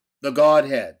is the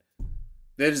Godhead.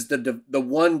 That is the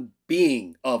one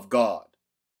being of God.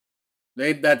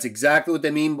 That's exactly what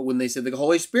they mean. But when they say the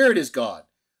Holy Spirit is God,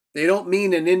 they don't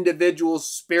mean an individual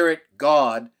spirit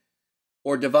God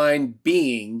or divine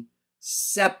being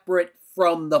separate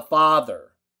from the Father.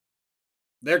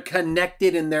 They're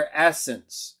connected in their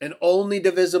essence and only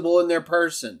divisible in their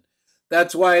person.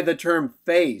 That's why the term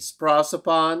face,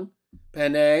 prosopon,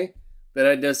 pene, that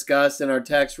I discussed in our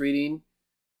text reading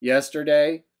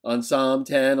yesterday on Psalm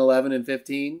 10, 11, and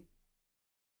 15.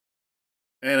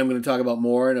 And I'm going to talk about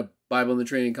more in a Bible in the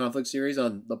Trinity and Conflict series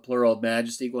on the plural of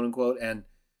majesty, quote unquote, and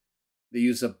the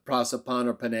use of prosopon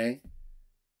or pene.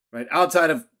 Right? Outside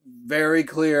of very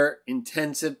clear,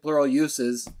 intensive plural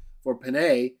uses for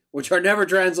pene, which are never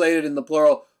translated in the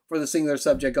plural for the singular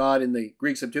subject God in the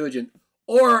Greek Septuagint,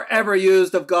 or ever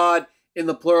used of God in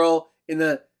the plural in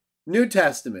the New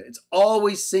Testament. It's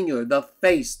always singular, the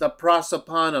face, the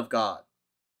prosopon of God.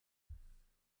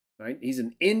 Right? He's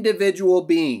an individual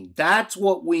being. That's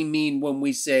what we mean when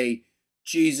we say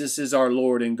Jesus is our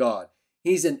Lord and God.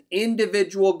 He's an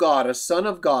individual God, a Son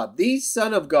of God, the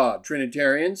Son of God,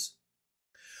 Trinitarians,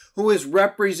 who is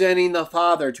representing the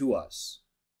Father to us.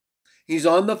 He's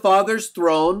on the Father's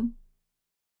throne.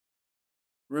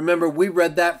 Remember, we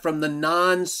read that from the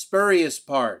non-spurious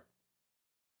part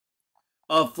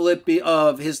of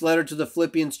his letter to the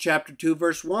Philippians chapter 2,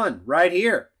 verse 1, right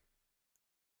here.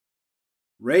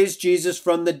 Raised Jesus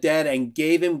from the dead and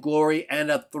gave him glory and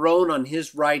a throne on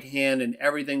his right hand, and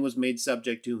everything was made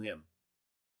subject to him.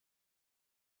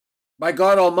 By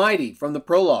God Almighty, from the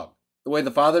prologue, the way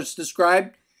the Father's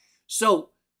described. So,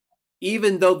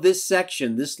 even though this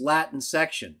section, this Latin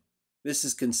section, this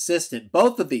is consistent,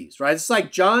 both of these, right? It's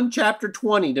like John chapter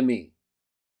 20 to me.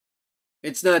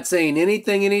 It's not saying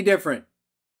anything any different.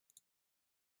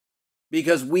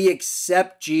 Because we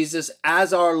accept Jesus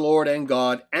as our Lord and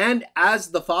God and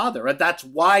as the Father. And that's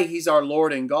why he's our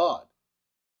Lord and God.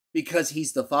 Because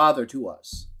he's the Father to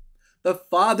us. The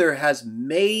Father has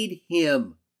made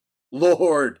him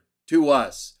Lord to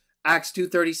us. Acts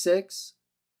 2:36.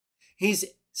 He's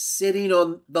sitting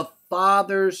on the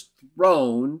Father's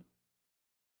throne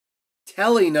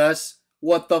telling us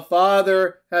what the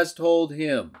Father has told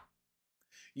him,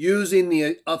 using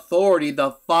the authority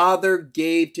the Father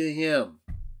gave to him.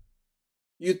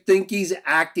 You think he's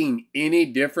acting any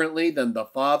differently than the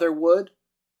Father would?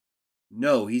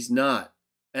 No, he's not.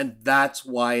 And that's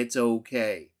why it's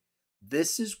okay.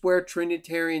 This is where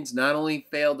Trinitarians not only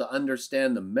fail to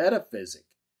understand the metaphysic,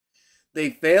 they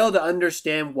fail to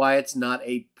understand why it's not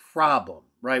a problem,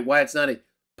 right? Why it's not a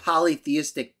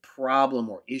polytheistic problem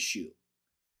or issue.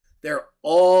 They're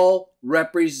all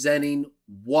representing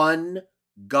one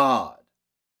God,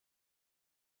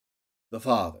 the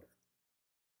Father.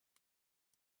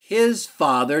 His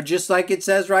Father, just like it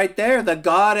says right there, the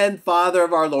God and Father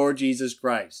of our Lord Jesus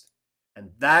Christ.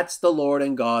 And that's the Lord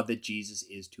and God that Jesus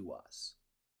is to us.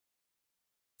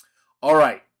 All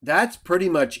right, that's pretty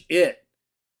much it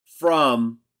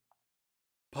from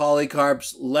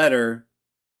Polycarp's letter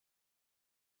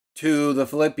to the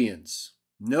Philippians.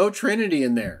 No Trinity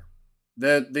in there.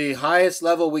 The highest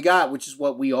level we got, which is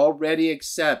what we already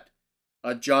accept,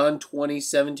 a John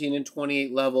 20:17 and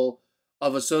 28 level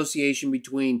of association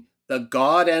between the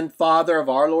God and Father of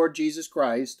our Lord Jesus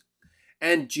Christ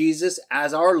and Jesus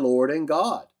as our Lord and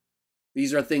God.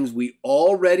 These are things we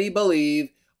already believe,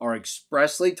 are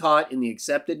expressly taught in the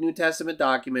accepted New Testament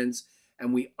documents,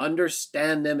 and we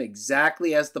understand them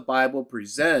exactly as the Bible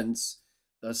presents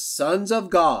the sons of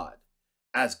God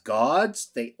as gods,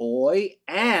 theoi,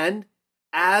 and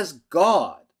as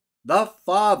God, the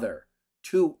Father,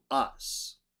 to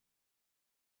us.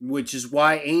 Which is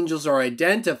why angels are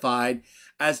identified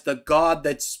as the God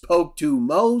that spoke to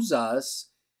Moses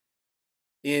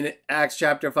in Acts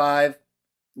chapter 5,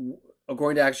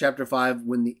 according to Acts chapter 5,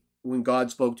 when God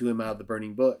spoke to him out of the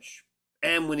burning bush,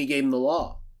 and when he gave him the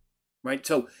law, right?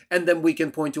 So, and then we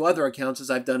can point to other accounts, as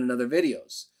I've done in other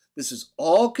videos. This is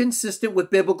all consistent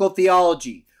with biblical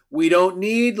theology. We don't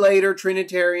need later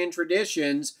Trinitarian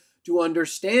traditions to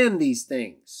understand these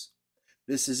things.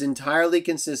 This is entirely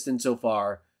consistent so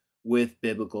far with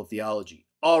biblical theology.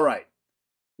 All right,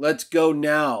 let's go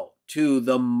now to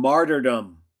the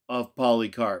Martyrdom of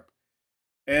Polycarp.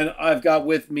 And I've got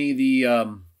with me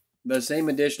the same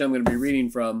edition I'm going to be reading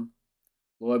from,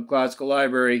 Loeb Classical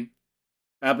Library,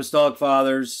 Apostolic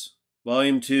Fathers,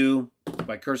 Volume 2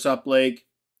 by Kersop Blake.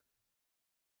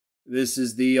 This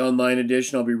is the online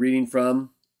edition I'll be reading from,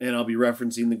 and I'll be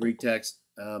referencing the Greek text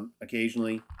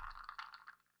occasionally.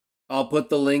 I'll put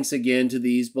the links again to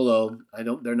these below.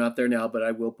 They're not there now, but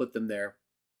I will put them there.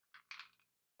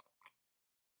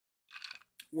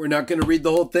 We're not going to read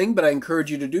the whole thing, but I encourage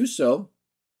you to do so.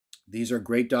 These are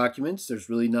great documents. There's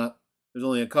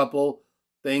only a couple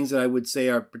things that I would say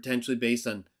are potentially based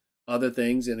on other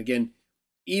things. And again,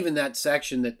 even that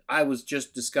section that I was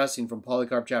just discussing from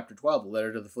Polycarp chapter 12, the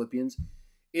letter to the Philippians,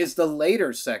 is the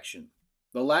later section,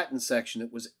 the Latin section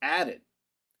that was added.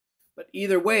 But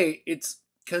either way, it's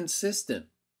consistent.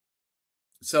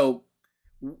 So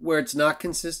where it's not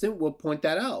consistent, we'll point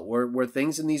that out. Where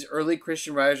things in these early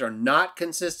Christian writers are not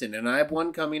consistent, and I have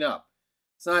one coming up.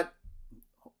 It's not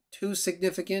too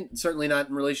significant, certainly not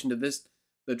in relation to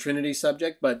the Trinity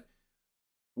subject, but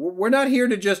we're not here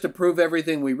to just approve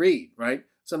everything we read, right?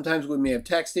 Sometimes we may have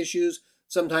text issues.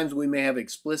 Sometimes we may have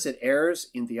explicit errors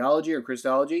in theology or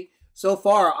Christology. So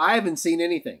far, I haven't seen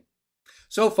anything.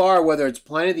 So far, whether it's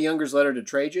Pliny the Younger's letter to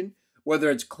Trajan, whether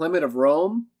it's Clement of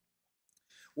Rome,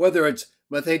 whether it's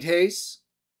Mathetes,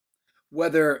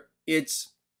 whether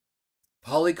it's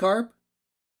Polycarp,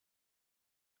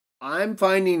 I'm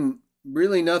finding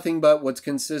really nothing but what's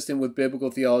consistent with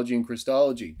biblical theology and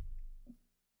Christology.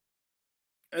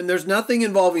 And there's nothing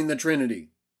involving the Trinity.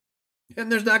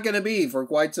 And there's not going to be for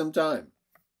quite some time.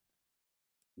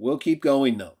 We'll keep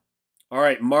going, though. All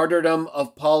right, Martyrdom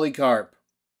of Polycarp.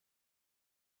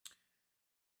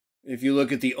 If you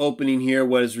look at the opening here,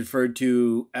 what is referred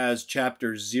to as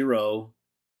chapter 0,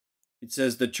 it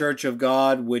says, the church of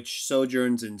God which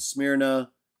sojourns in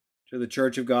Smyrna, to the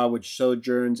church of God which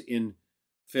sojourns in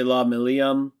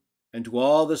Philomelium, and to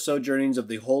all the sojournings of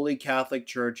the Holy Catholic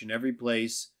Church in every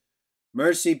place,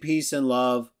 mercy, peace, and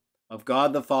love of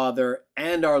God the Father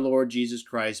and our Lord Jesus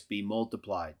Christ be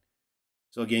multiplied.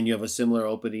 So again, you have a similar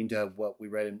opening to what we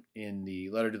read in the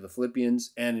letter to the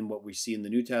Philippians and in what we see in the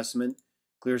New Testament.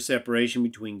 Clear separation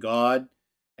between God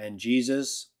and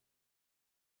Jesus.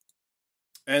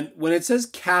 And when it says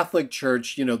Catholic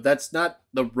Church, that's not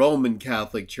the Roman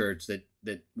Catholic Church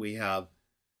that we have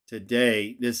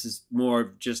today. This is more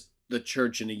of just the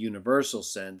church in a universal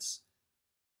sense.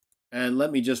 And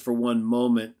let me just for one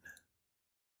moment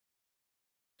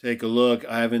take a look.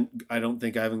 I don't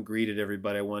think I haven't greeted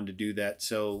everybody. I wanted to do that.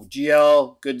 So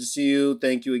GL, good to see you.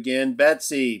 Thank you again.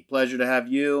 Betsy, pleasure to have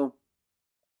you.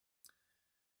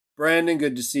 Brandon,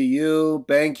 good to see you.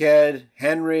 Bankhead,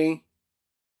 Henry,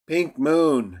 Pink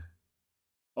Moon,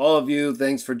 all of you,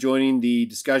 thanks for joining the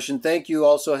discussion. Thank you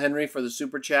also, Henry, for the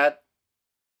super chat.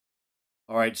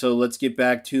 All right, so let's get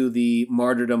back to the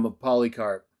Martyrdom of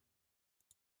Polycarp.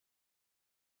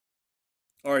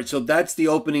 All right, so that's the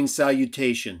opening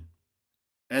salutation.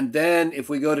 And then if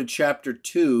we go to chapter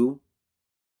 2,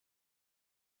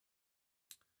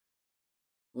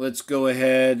 let's go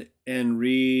ahead and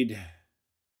read.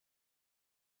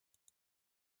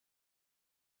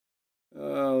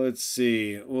 Let's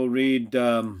see. We'll read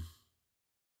the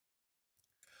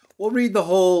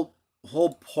whole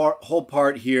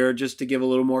part here just to give a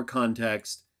little more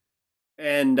context,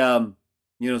 and so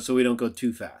we don't go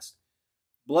too fast.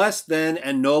 Blessed then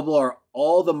and noble are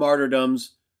all the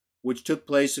martyrdoms which took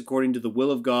place according to the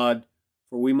will of God,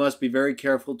 for we must be very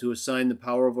careful to assign the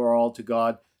power of our all to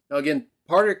God. Now again,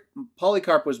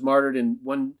 Polycarp was martyred in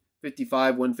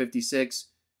 155, 156,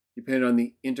 depending on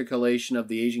the intercalation of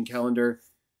the Asian calendar,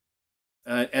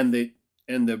 and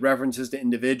the references to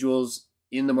individuals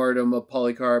in the Martyrdom of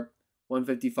Polycarp,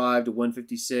 155 to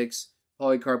 156.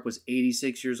 Polycarp was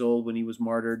 86 years old when he was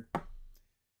martyred,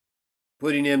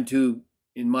 putting him to,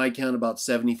 in my count, about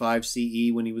 75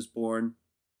 CE when he was born.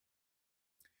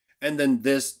 And then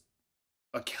this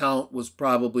account was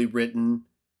probably written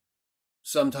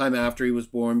sometime after he was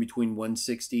born, between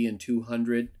 160 and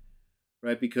 200,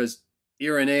 right? Because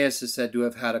Irenaeus is said to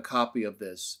have had a copy of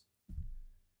this,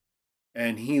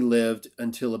 and he lived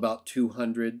until about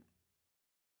 200.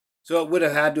 So it would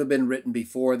have had to have been written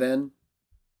before then.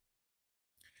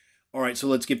 All right, so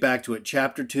let's get back to it.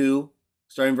 Chapter 2,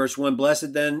 starting verse 1.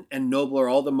 Blessed then and noble are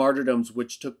all the martyrdoms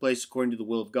which took place according to the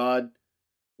will of God.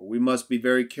 For we must be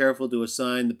very careful to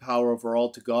assign the power over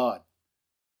all to God.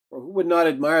 For who would not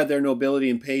admire their nobility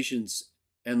and patience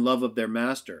and love of their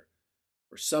master?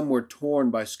 For some were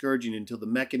torn by scourging until the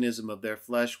mechanism of their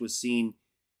flesh was seen,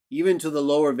 even to the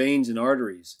lower veins and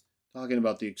arteries, talking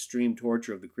about the extreme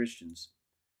torture of the Christians.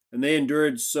 And they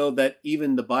endured so that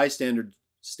even the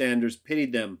bystanders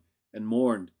pitied them and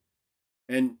mourned.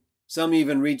 And some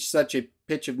even reached such a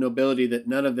pitch of nobility that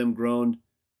none of them groaned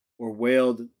or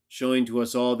wailed, showing to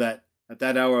us all that at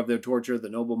that hour of their torture the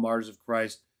noble martyrs of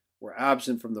Christ were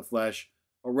absent from the flesh,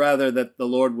 or rather that the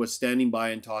Lord was standing by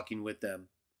and talking with them.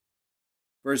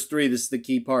 Verse 3, this is the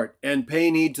key part. And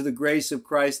paying heed to the grace of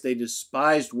Christ, they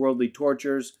despised worldly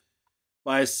tortures,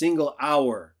 by a single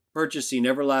hour purchasing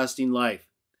everlasting life.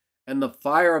 And the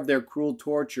fire of their cruel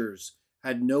tortures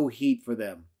had no heat for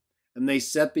them. And they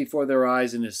set before their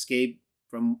eyes an escape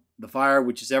from the fire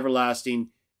which is everlasting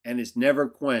and is never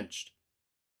quenched.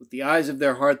 With the eyes of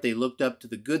their heart they looked up to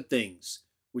the good things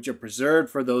which are preserved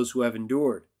for those who have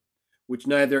endured, which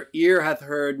neither ear hath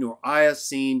heard, nor eye hath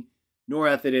seen, nor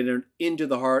hath it entered into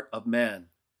the heart of man.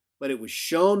 But it was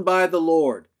shown by the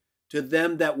Lord to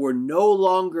them that were no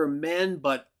longer men,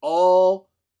 but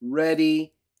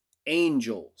already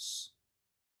angels.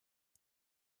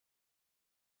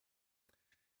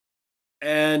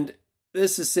 And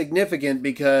this is significant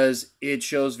because it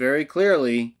shows very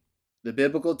clearly the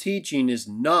biblical teaching is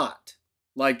not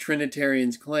like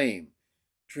Trinitarians claim.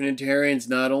 Trinitarians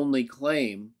not only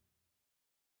claim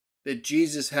that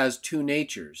Jesus has two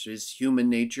natures, his human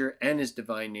nature and his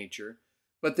divine nature,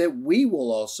 but that we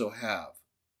will also have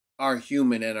our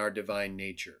human and our divine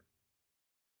nature.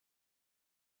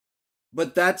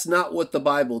 But that's not what the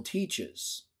Bible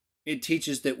teaches. It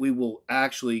teaches that we will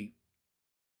actually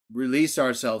release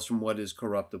ourselves from what is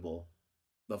corruptible,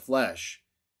 the flesh,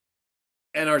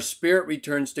 and our spirit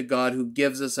returns to God, who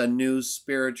gives us a new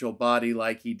spiritual body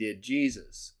like he did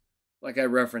Jesus, like I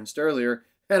referenced earlier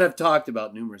and I've talked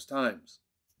about numerous times.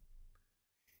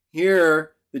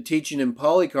 Here, the teaching in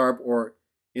Polycarp, or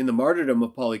in the Martyrdom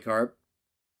of Polycarp,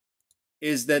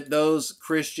 is that those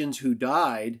Christians who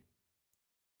died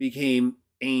became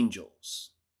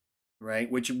angels,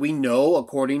 right? Which we know,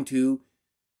 according to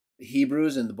the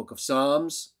Hebrews and the book of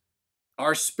Psalms,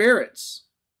 are spirits.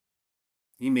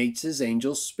 He makes his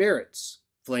angels spirits,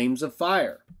 flames of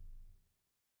fire.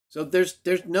 So there's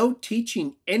no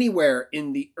teaching anywhere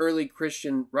in the early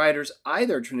Christian writers,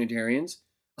 either Trinitarians,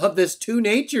 of this two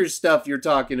natures stuff you're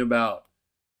talking about.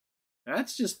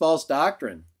 That's just false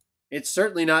doctrine. It's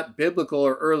certainly not biblical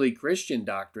or early Christian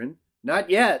doctrine. Not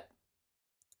yet.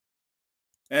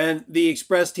 And the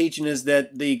express teaching is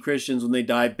that the Christians, when they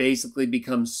die, basically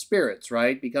become spirits,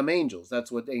 right? Become angels. That's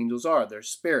what angels are. They're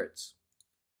spirits.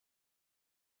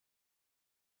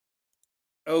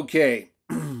 Okay,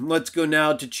 let's go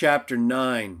now to chapter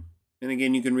 9. And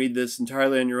again, you can read this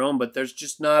entirely on your own, but there's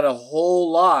just not a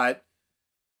whole lot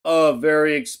of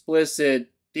very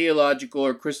explicit theological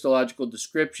or Christological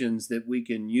descriptions that we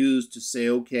can use to say,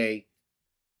 okay,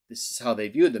 this is how they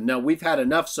viewed them. Now, we've had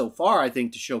enough so far, I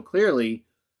think, to show clearly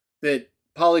that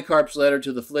Polycarp's letter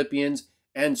to the Philippians,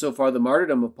 and so far the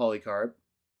Martyrdom of Polycarp,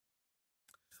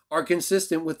 are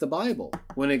consistent with the Bible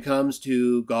when it comes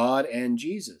to God and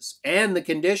Jesus, and the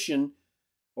condition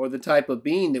or the type of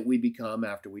being that we become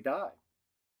after we die.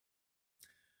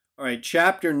 All right,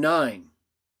 chapter 9.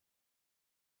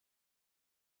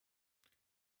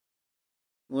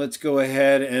 Let's go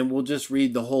ahead and we'll just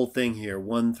read the whole thing here,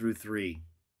 1 through 3.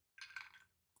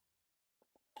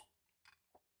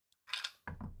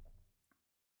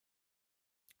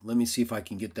 Let me see if I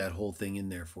can get that whole thing in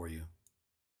there for you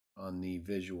on the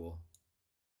visual.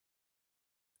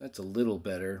 That's a little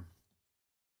better.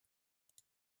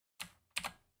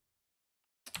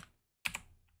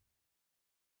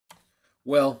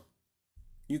 Well,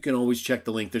 you can always check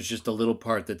the link. There's just a little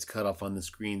part that's cut off on the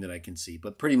screen that I can see,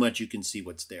 but pretty much you can see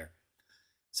what's there.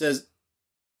 It says,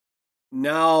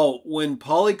 now when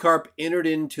Polycarp entered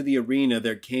into the arena,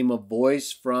 there came a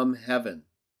voice from heaven.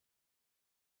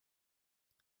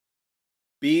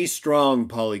 Be strong,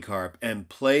 Polycarp, and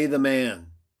play the man.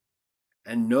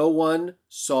 And no one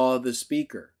saw the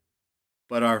speaker,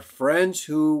 but our friends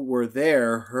who were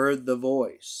there heard the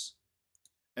voice.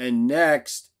 And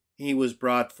next he was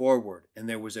brought forward, and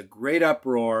there was a great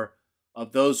uproar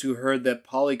of those who heard that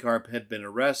Polycarp had been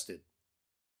arrested.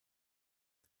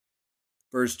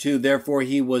 Verse 2, therefore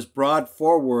he was brought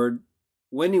forward.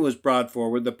 When he was brought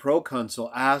forward, the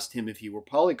proconsul asked him if he were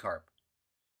Polycarp.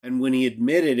 And when he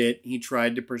admitted it, he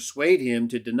tried to persuade him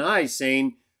to deny,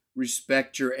 saying,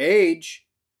 respect your age,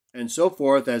 and so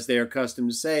forth, as they are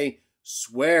accustomed to say,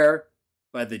 swear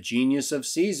by the genius of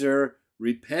Caesar,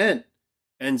 repent,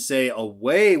 and say,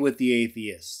 away with the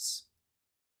atheists.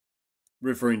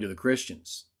 Referring to the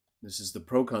Christians. This is the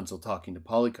proconsul talking to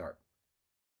Polycarp.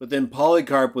 But then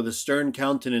Polycarp, with a stern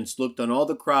countenance, looked on all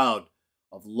the crowd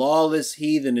of lawless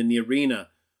heathen in the arena,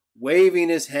 waving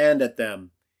his hand at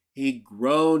them. He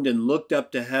groaned and looked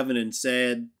up to heaven and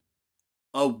said,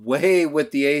 away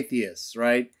with the atheists,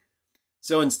 right?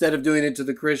 So instead of doing it to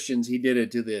the Christians, he did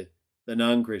it to the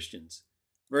non-Christians.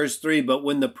 Verse 3, but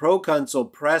when the proconsul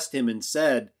pressed him and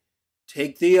said,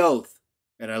 take the oath,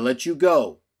 and I let you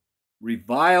go,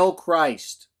 revile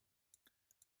Christ.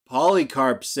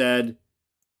 Polycarp said,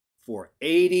 for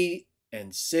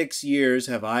 86 years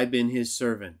have I been his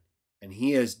servant, and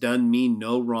he has done me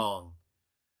no wrong.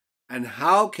 And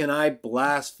how can I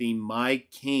blaspheme my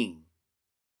king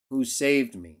who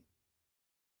saved me?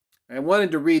 I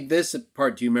wanted to read this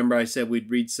part to you. Remember I said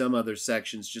we'd read some other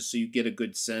sections just so you get a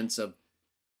good sense of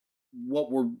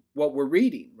what we're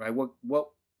reading, right? What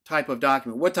type of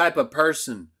document, what type of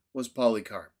person was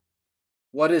Polycarp?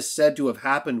 What is said to have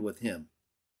happened with him?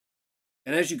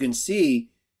 And as you can see,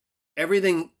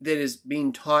 everything that is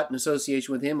being taught in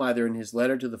association with him, either in his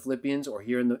letter to the Philippians or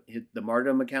here in the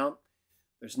martyrdom account,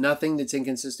 there's nothing that's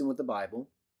inconsistent with the Bible.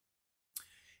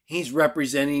 He's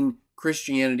representing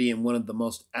Christianity in one of the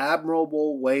most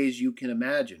admirable ways you can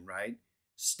imagine, right?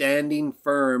 Standing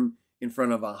firm in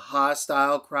front of a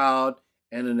hostile crowd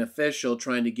and an official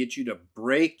trying to get you to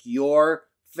break your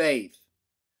faith,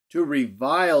 to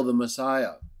revile the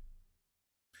Messiah.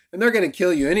 And they're going to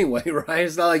kill you anyway, right?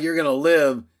 It's not like you're going to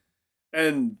live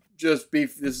and just be,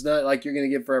 this is not like you're going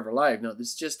to get forever life. No, this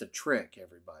is just a trick,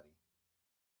 everybody.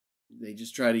 They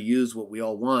just try to use what we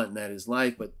all want, and that is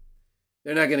life, but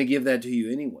they're not going to give that to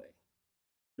you anyway.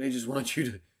 They just want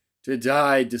you to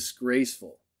die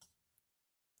disgraceful.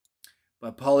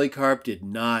 But Polycarp did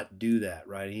not do that,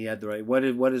 right? He had the right, what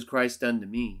has Christ done to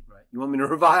me, right? You want me to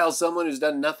revile someone who's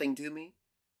done nothing to me?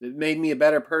 That made me a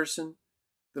better person?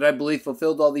 That I believe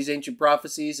fulfilled all these ancient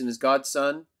prophecies and is God's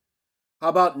son? How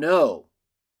about no?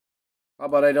 How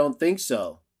about I don't think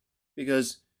so?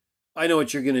 Because I know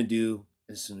what you're going to do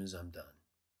as soon as I'm done.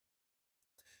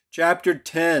 Chapter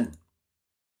 10.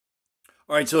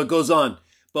 All right, so it goes on.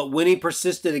 But when he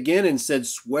persisted again and said,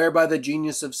 swear by the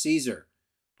genius of Caesar,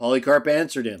 Polycarp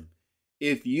answered him,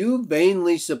 if you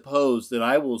vainly suppose that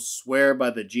I will swear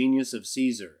by the genius of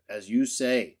Caesar, as you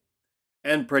say,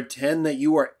 and pretend that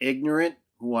you are ignorant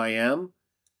who I am,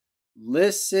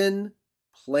 listen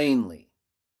plainly.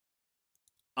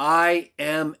 I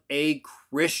am a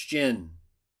Christian.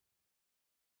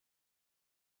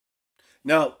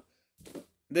 Now,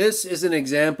 this is an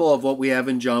example of what we have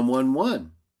in John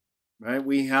 1:1, right?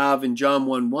 We have in John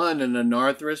 1:1 an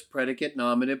anarthrous predicate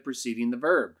nominative preceding the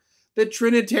verb. The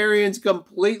Trinitarians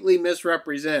completely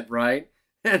misrepresent, right?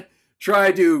 And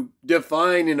try to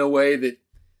define in a way that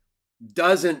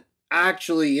doesn't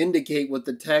actually indicate what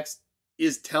the text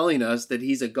is telling us, that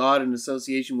he's a God in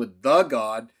association with the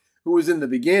God who was in the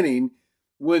beginning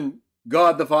when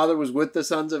God the Father was with the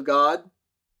sons of God.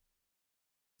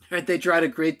 Right? They try to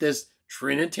create this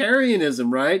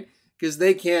Trinitarianism, right? Because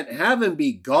they can't have him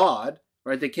be God,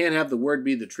 right? They can't have the Word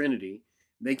be the Trinity.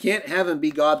 They can't have him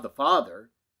be God the Father.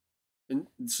 And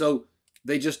so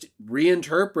they just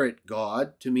reinterpret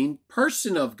God to mean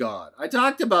person of God. I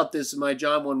talked about this in my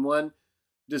John 1:1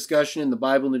 discussion in the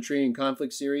Bible and the Trinity and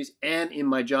Conflict series, and in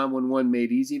my John 1:1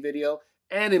 Made Easy video,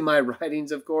 and in my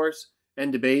writings, of course,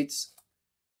 and debates.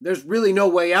 There's really no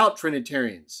way out,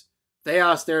 Trinitarians.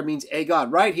 Theos there means a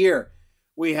God. Right here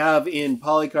we have in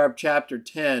Polycarp chapter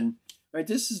 10, right?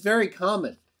 This is very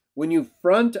common. When you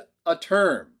front a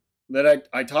term that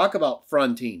I talk about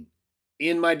fronting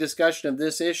in my discussion of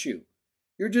this issue,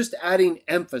 you're just adding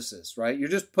emphasis, right? You're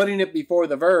just putting it before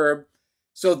the verb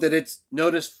so that it's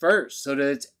noticed first, so that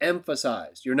it's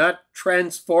emphasized. You're not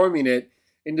transforming it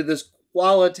into this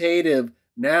qualitative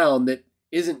noun that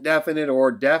isn't definite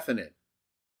or definite,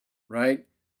 right?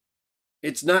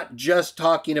 It's not just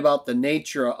talking about the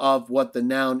nature of what the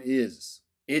noun is.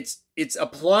 It's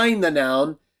applying the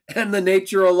noun and the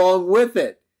nature along with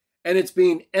it. And it's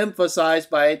being emphasized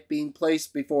by it being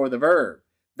placed before the verb.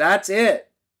 That's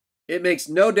it. It makes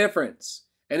no difference.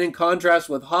 And in contrast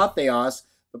with hotheos,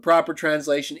 the proper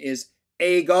translation is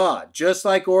a God, just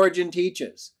like Origen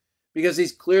teaches. Because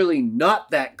he's clearly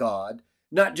not that God,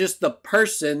 not just the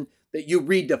person that you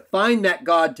redefine that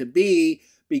God to be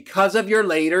because of your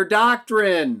later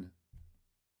doctrine.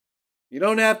 You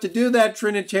don't have to do that,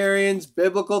 Trinitarians.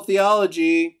 Biblical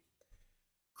theology.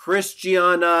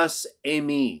 Christianos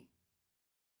eimi.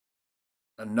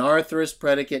 Anarthrous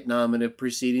predicate nominative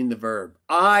preceding the verb.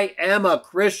 I am a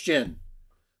Christian.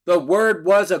 The Word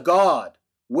was a God,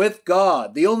 with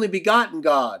God, the only begotten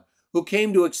God, who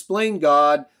came to explain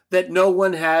God that no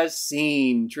one has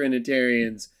seen,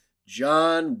 Trinitarians.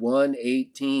 John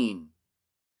 1:18.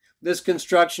 This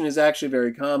construction is actually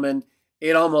very common.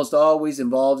 It almost always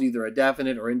involves either a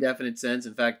definite or indefinite sense.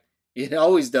 In fact, it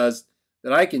always does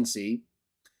that I can see.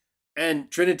 And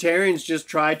Trinitarians just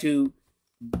try to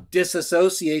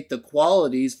disassociate the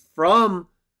qualities from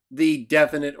the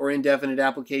definite or indefinite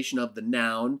application of the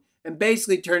noun and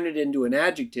basically turn it into an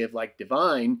adjective like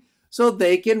divine so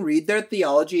they can read their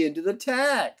theology into the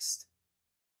text.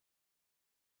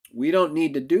 We don't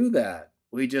need to do that.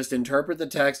 We just interpret the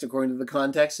text according to the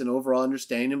context and overall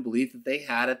understanding and belief that they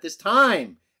had at this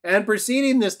time and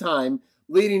preceding this time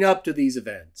leading up to these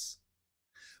events.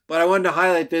 But I wanted to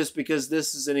highlight this because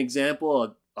this is an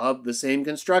example of the same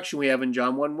construction we have in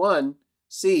John 1:1.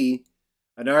 See,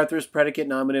 anarthrous predicate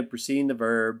nominative preceding the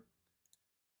verb,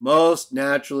 most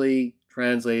naturally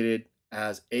translated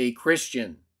as a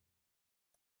Christian.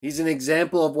 He's an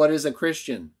example of what is a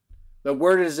Christian. The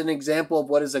word is an example of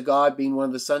what is a God, being one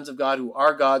of the sons of God who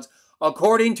are gods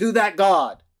according to that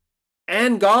God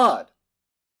and God.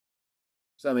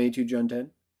 Psalm 82, John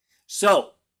 10.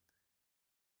 So,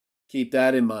 keep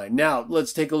that in mind. Now,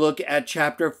 let's take a look at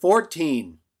chapter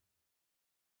 14.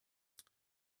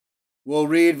 We'll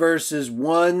read verses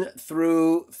 1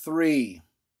 through 3.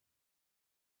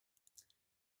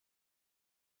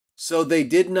 So they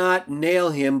did not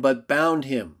nail him, but bound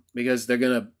him, because they're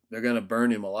gonna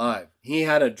burn him alive. He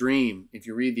had a dream. If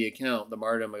you read the account, the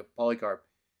Martyrdom of Polycarp,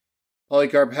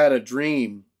 Polycarp had a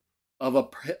dream of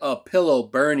a pillow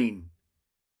burning,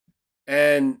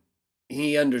 and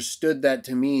he understood that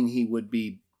to mean he would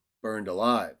be burned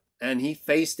alive. And he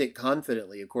faced it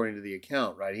confidently, according to the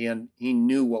account, right? He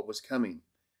knew what was coming.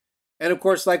 And of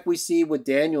course, like we see with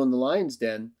Daniel in the lion's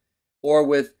den, or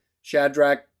with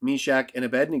Shadrach, Meshach, and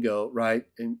Abednego, right?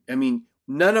 And I mean,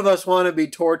 none of us want to be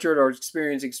tortured or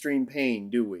experience extreme pain,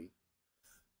 do we?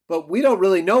 But we don't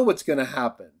really know what's going to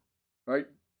happen, right?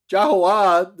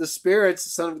 Jehovah, the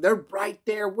spirits, they're right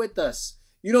there with us.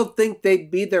 You don't think they'd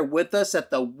be there with us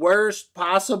at the worst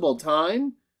possible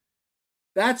time?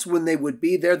 That's when they would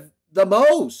be there the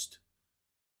most.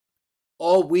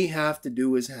 All we have to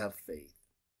do is have faith.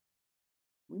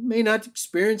 We may not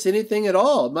experience anything at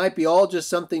all. It might be all just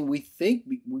something we think.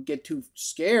 We get too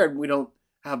scared. We don't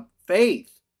have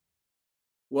faith.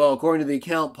 Well, according to the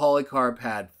account, Polycarp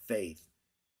had faith.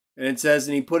 And it says,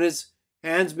 and he put his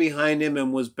hands behind him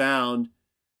and was bound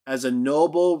as a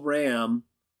noble ram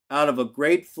out of a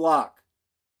great flock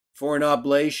for an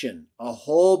oblation, a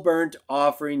whole burnt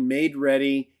offering made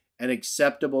ready and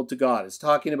acceptable to God. It's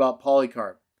talking about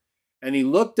Polycarp. And he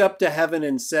looked up to heaven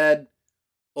and said,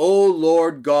 O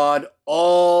Lord God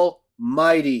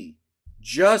Almighty,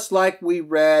 just like we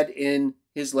read in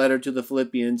his letter to the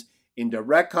Philippians, in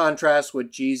direct contrast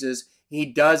with Jesus, he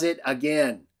does it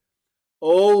again.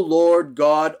 O Lord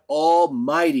God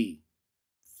Almighty,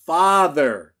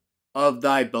 Father of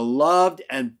thy beloved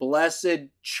and blessed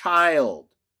child,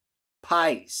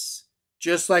 Pais,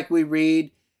 just like we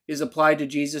read is applied to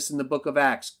Jesus in the book of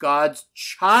Acts. God's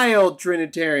child,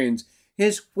 Trinitarians,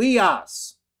 his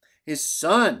huios, his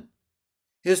son,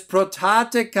 his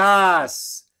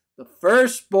prototikos, the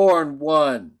firstborn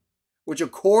one, which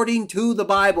according to the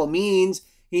Bible means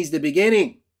he's the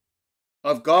beginning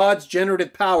of God's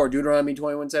generative power, Deuteronomy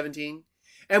 21:17.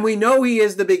 And we know he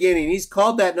is the beginning. He's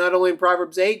called that not only in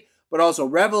Proverbs 8, but also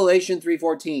Revelation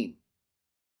 3:14.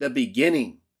 The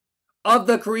beginning of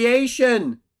the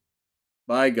creation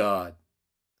by God.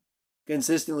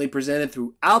 Consistently presented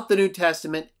throughout the New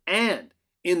Testament and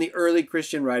in the early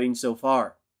Christian writings so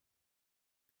far.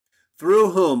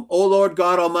 Through whom, O Lord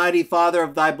God Almighty, Father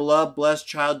of thy beloved, blessed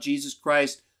child, Jesus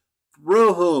Christ,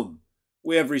 through whom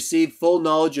We have received full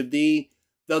knowledge of thee,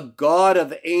 the God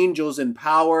of angels and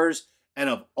powers, and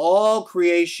of all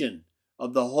creation,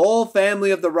 of the whole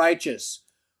family of the righteous,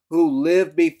 who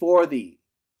live before thee.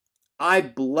 I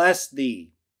bless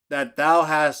thee, that thou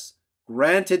hast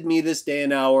granted me this day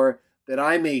and hour, that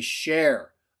I may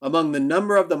share among the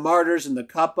number of the martyrs in the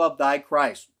cup of thy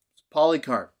Christ.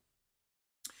 Polycarp.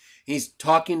 He's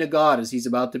talking to God as he's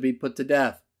about to be put to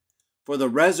death. For the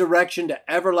resurrection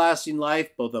to everlasting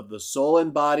life, both of the soul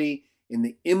and body, in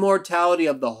the immortality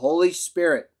of the Holy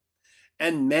Spirit.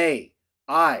 And may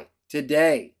I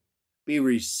today be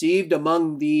received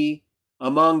among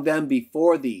them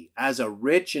before thee, as a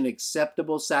rich and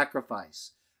acceptable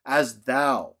sacrifice, as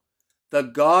thou, the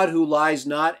God who lies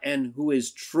not and who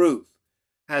is truth,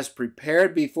 has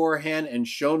prepared beforehand and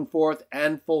shown forth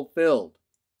and fulfilled.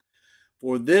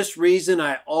 For this reason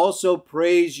I also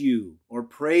praise you, or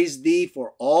praise thee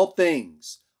for all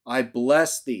things. I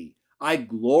bless thee. I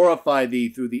glorify thee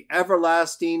through the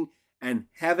everlasting and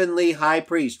heavenly high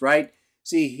priest, right?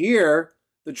 See, here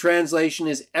the translation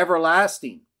is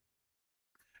everlasting.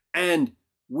 And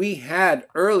we had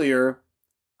earlier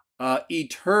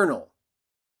eternal.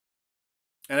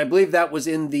 And I believe that was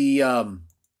in the,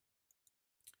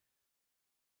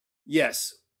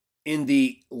 in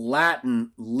the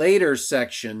Latin later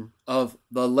section of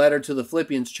the letter to the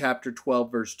Philippians, chapter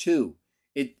 12, verse 2.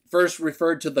 It first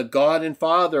referred to the God and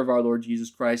Father of our Lord Jesus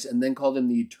Christ, and then called him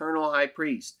the eternal high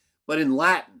priest. But in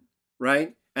Latin,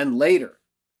 right? And later.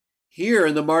 Here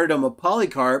in the Martyrdom of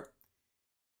Polycarp,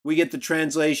 we get the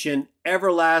translation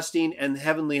everlasting and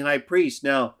heavenly high priest.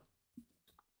 Now,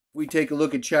 we take a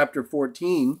look at chapter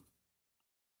 14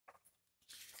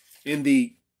 in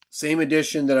the same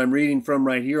edition that I'm reading from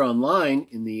right here online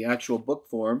in the actual book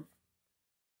form.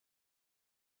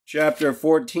 Chapter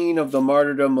 14 of the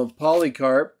Martyrdom of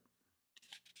Polycarp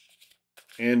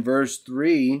and verse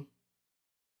 3.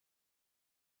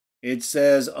 It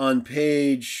says on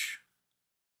page,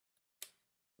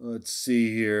 let's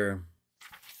see here,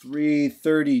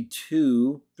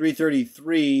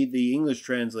 333, the English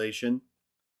translation.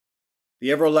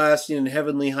 The everlasting and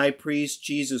heavenly high priest,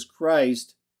 Jesus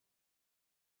Christ,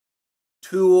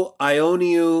 tu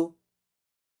Ioniu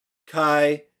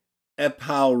kai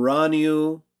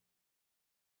epauraniu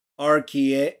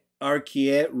archiereos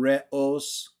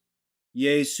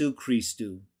Jesu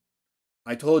Christu.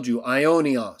 I told you,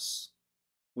 Ionios,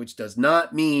 which does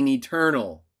not mean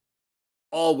eternal,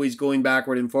 always going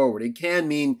backward and forward. It can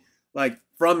mean like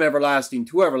from everlasting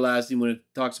to everlasting when it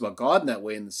talks about God in that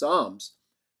way in the Psalms.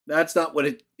 That's not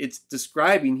what it's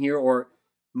describing here or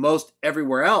most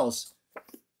everywhere else,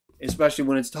 especially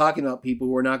when it's talking about people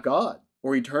who are not God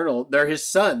or eternal. They're his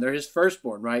son. They're his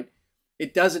firstborn, right?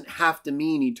 It doesn't have to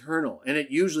mean eternal, and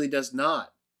it usually does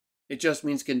not. It just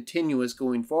means continuous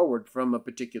going forward from a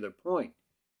particular point.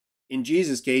 In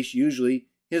Jesus' case, usually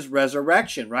his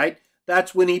resurrection, right?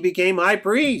 That's when he became high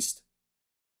priest.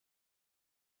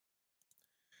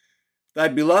 Thy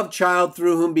beloved child,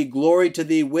 through whom be glory to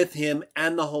thee with him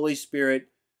and the Holy Spirit,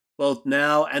 both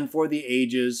now and for the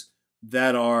ages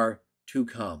that are to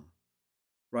come.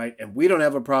 Right? And we don't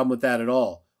have a problem with that at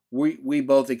all. We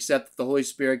both accept that the Holy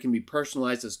Spirit can be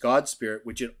personalized as God's Spirit,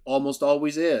 which it almost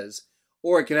always is,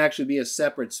 or it can actually be a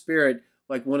separate spirit,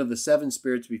 like one of the seven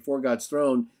spirits before God's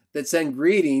throne, that send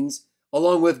greetings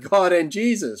along with God and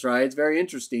Jesus, right? It's very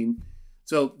interesting.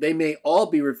 So they may all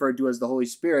be referred to as the Holy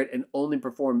Spirit and only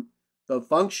perform the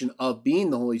function of being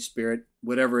the Holy Spirit,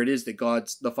 whatever it is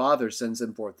that the Father sends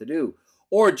them forth to do.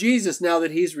 Or Jesus, now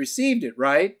that he's received it,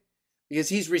 right? Because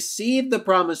he's received the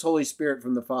promised Holy Spirit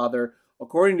from the Father,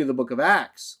 according to the book of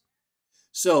Acts.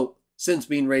 So, since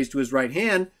being raised to his right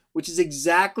hand, which is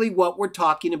exactly what we're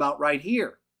talking about right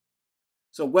here.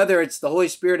 So whether it's the Holy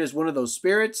Spirit as one of those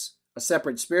spirits, a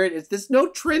separate spirit, there's no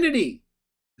Trinity.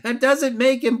 That doesn't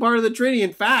make him part of the Trinity.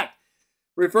 In fact,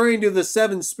 referring to the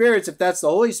seven spirits, if that's the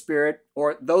Holy Spirit,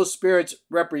 or those spirits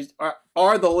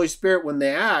are the Holy Spirit when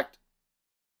they act,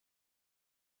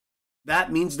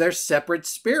 that means they're separate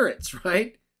spirits,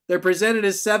 right? They're presented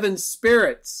as seven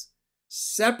spirits,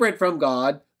 separate from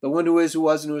God, the one who is, who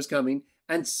was, and who is coming,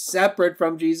 and separate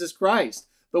from Jesus Christ,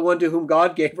 the one to whom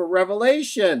God gave a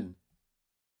revelation.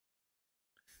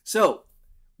 So,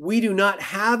 we do not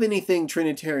have anything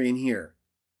Trinitarian here.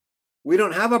 We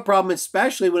don't have a problem,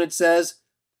 especially when it says,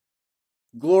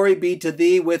 glory be to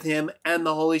thee with him and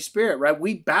the Holy Spirit, right?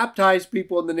 We baptize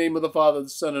people in the name of the Father, the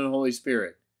Son, and the Holy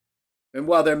Spirit. And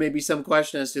while there may be some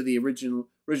question as to the original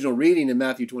reading in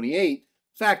Matthew 28,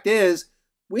 fact is,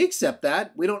 we accept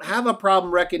that. We don't have a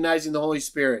problem recognizing the Holy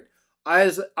Spirit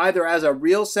either as a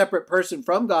real separate person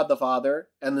from God the Father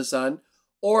and the Son,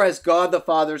 or as God the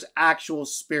Father's actual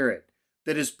spirit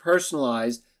that is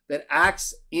personalized, that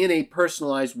acts in a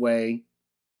personalized way,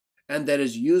 and that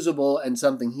is usable and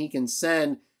something he can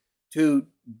send to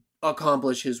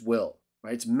accomplish his will.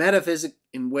 Right? It's metaphysic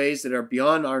in ways that are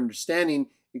beyond our understanding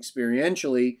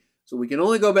experientially, so we can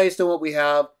only go based on what we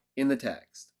have in the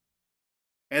text.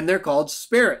 And they're called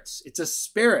spirits. It's a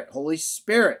spirit, Holy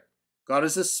Spirit. God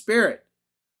is a spirit.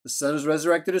 The Son is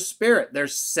resurrected as spirit. They're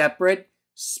separate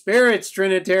spirits,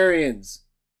 Trinitarians.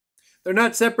 They're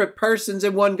not separate persons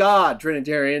in one God,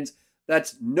 Trinitarians.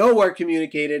 That's nowhere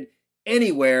communicated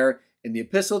anywhere in the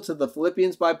Epistle to the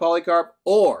Philippians by Polycarp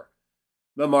or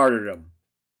the Martyrdom.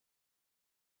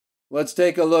 Let's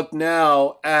take a look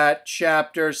now at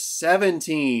chapter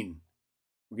 17.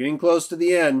 We're getting close to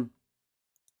the end.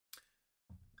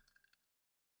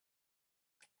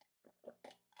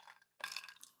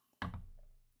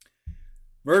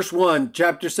 Verse 1,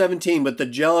 chapter 17, but the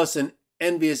jealous and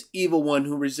envious evil one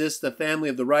who resists the family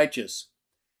of the righteous,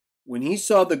 when he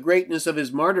saw the greatness of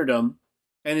his martyrdom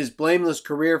and his blameless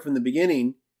career from the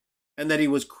beginning, and that he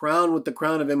was crowned with the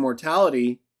crown of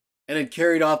immortality and had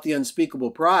carried off the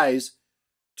unspeakable prize,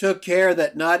 took care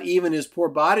that not even his poor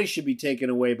body should be taken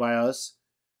away by us,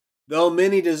 though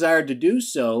many desired to do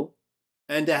so,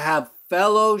 and to have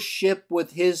fellowship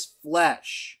with his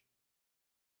flesh.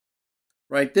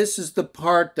 Right, this is the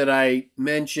part that I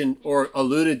mentioned or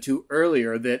alluded to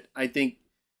earlier that I think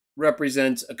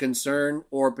represents a concern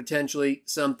or potentially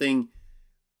something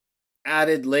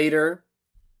added later,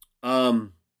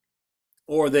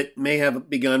 or that may have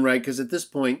begun, right? Because at this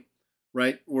point,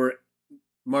 right, where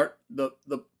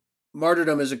the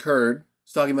martyrdom has occurred,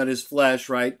 it's talking about his flesh,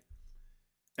 right?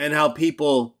 And how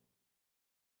people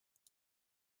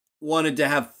wanted to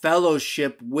have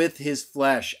fellowship with his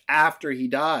flesh after he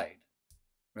died.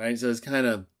 Right, so it's kind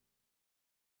of,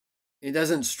 it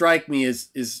doesn't strike me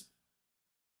as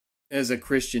a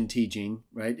Christian teaching,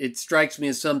 right? It strikes me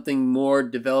as something more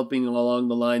developing along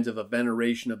the lines of a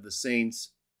veneration of the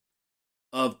saints,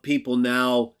 of people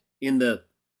now in the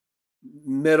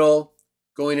middle,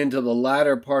 going into the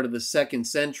latter part of the 2nd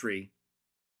century,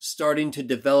 starting to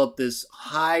develop this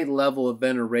high level of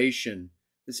veneration,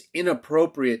 this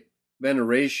inappropriate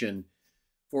veneration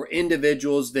for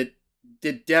individuals that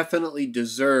definitely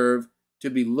deserve to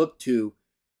be looked to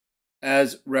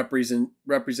as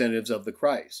representatives of the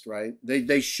Christ, right?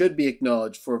 They should be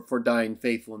acknowledged for dying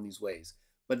faithful in these ways.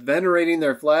 But venerating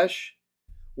their flesh,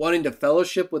 wanting to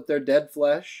fellowship with their dead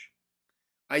flesh,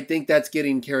 I think that's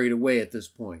getting carried away at this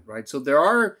point, right? So there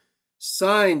are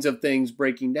signs of things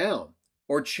breaking down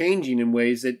or changing in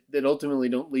ways that ultimately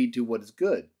don't lead to what is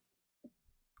good.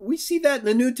 We see that in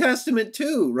the New Testament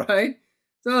too, right?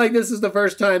 It's not like this is the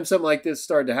first time something like this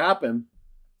started to happen.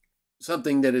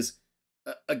 Something that is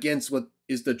against what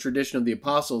is the tradition of the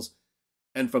apostles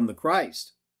and from the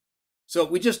Christ. So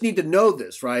we just need to know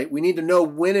this, right? We need to know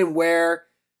when and where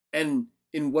and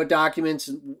in what documents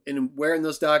and where in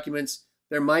those documents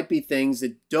there might be things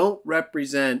that don't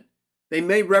represent, they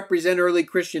may represent early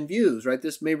Christian views, right?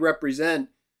 This may represent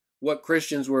what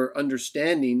Christians were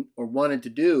understanding or wanted to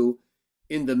do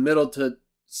in the middle to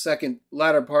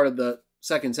latter part of the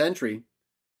 2nd century.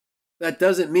 That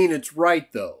doesn't mean it's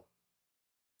right, though.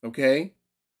 Okay?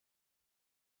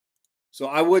 So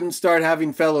I wouldn't start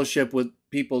having fellowship with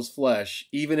people's flesh,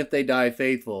 even if they die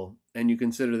faithful and you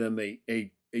consider them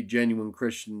a genuine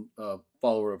Christian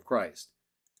follower of Christ.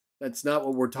 That's not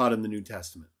what we're taught in the New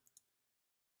Testament.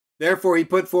 Therefore, he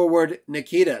put forward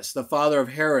Nicetas, the father of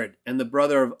Herod and the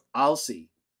brother of Alci,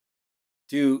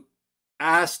 to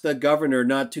ask the governor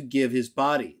not to give his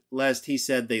body, lest, he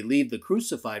said, they leave the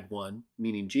crucified one,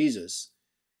 meaning Jesus,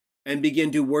 and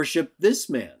begin to worship this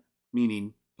man,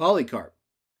 meaning Polycarp.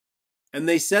 And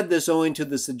they said this owing to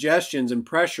the suggestions and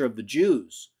pressure of the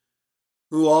Jews,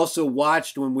 who also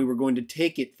watched when we were going to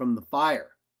take it from the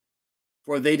fire.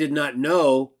 For they did not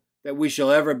know that we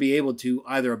shall ever be able to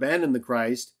either abandon the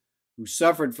Christ, who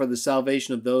suffered for the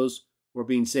salvation of those who are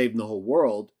being saved in the whole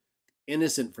world,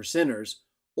 innocent for sinners,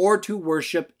 or to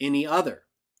worship any other.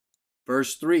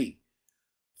 Verse 3,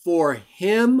 for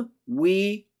him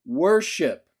we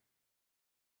worship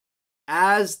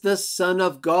as the Son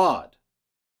of God,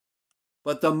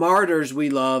 but the martyrs we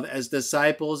love as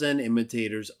disciples and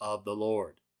imitators of the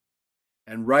Lord,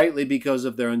 and rightly because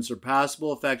of their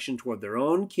unsurpassable affection toward their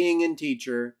own King and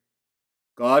teacher.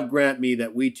 God grant me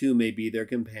that we too may be their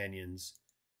companions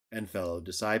and fellow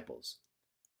disciples.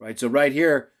 Right, so right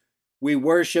here, we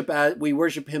worship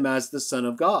him as the Son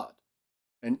of God.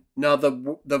 And now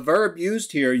the verb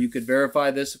used here, you could verify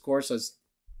this, of course, as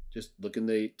just look in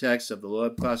the text of the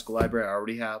Loeb Classical Library. I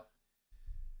already have.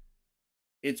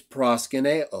 It's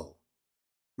proskuneo,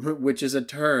 which is a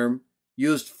term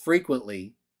used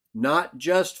frequently, not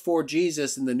just for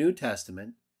Jesus in the New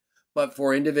Testament, but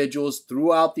for individuals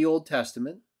throughout the Old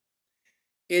Testament.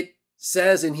 It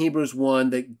says in Hebrews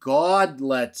 1 that God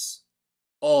lets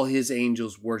all his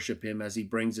angels worship him as he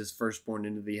brings his firstborn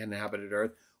into the inhabited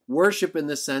earth. Worship in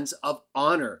the sense of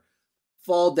honor,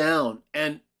 fall down,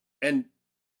 and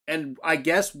I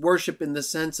guess worship in the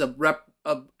sense of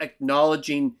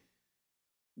acknowledging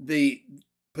the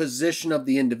position of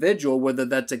the individual, whether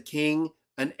that's a king,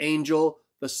 an angel,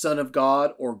 the Son of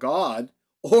God,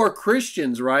 or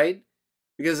Christians, right?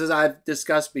 Because as I've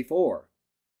discussed before,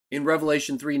 in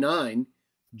Revelation 3:9,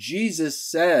 Jesus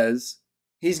says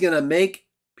he's going to make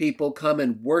people come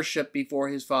and worship before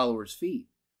his followers' feet.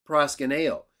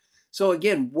 Proskuneo. So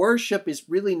again, worship is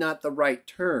really not the right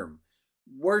term.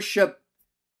 Worship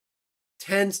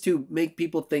tends to make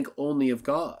people think only of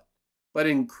God. But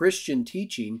in Christian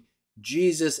teaching,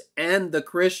 Jesus and the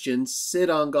Christians sit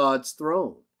on God's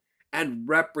throne and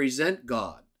represent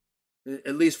God,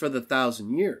 at least for the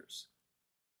 1,000 years.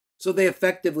 So they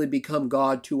effectively become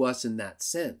God to us in that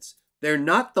sense. They're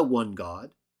not the one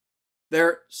God.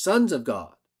 They're sons of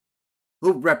God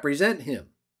who represent him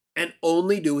and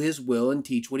only do his will and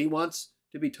teach what he wants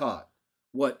to be taught,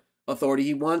 what authority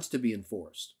he wants to be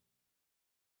enforced.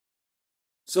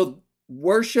 So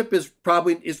worship is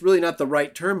really not the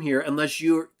right term here unless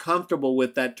you're comfortable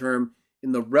with that term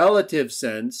in the relative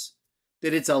sense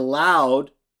that it's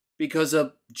allowed because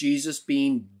of Jesus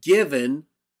being given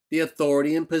the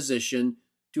authority and position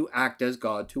to act as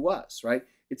God to us, right?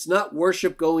 It's not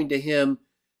worship going to him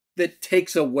that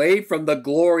takes away from the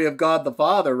glory of God the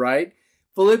Father, right?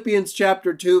 Philippians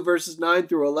chapter 2, verses 9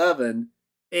 through 11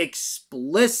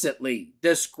 explicitly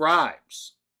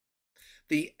describes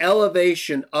the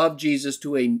elevation of Jesus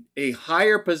to a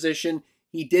higher position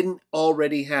he didn't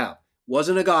already have.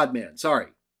 Wasn't a God-man. Sorry.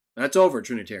 That's over,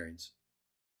 Trinitarians.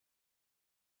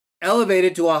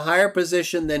 Elevated to a higher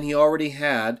position than he already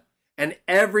had, and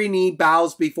every knee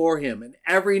bows before him, and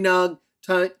every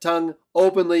tongue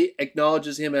openly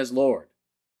acknowledges him as Lord.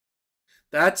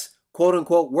 That's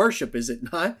quote-unquote worship, is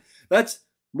it not? That's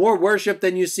more worship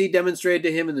than you see demonstrated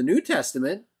to him in the New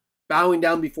Testament, bowing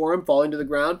down before him, falling to the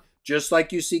ground, just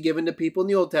like you see given to people in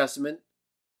the Old Testament,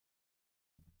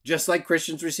 just like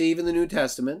Christians receive in the New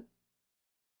Testament.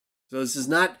 So this is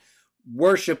not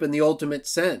worship in the ultimate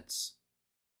sense.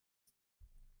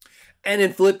 And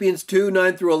in Philippians 2,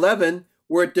 9 through 11,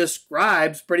 where it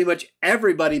describes pretty much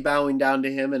everybody bowing down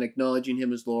to him and acknowledging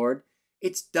him as Lord,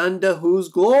 it's done to whose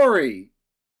glory?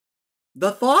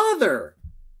 The Father.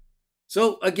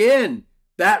 So again,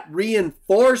 that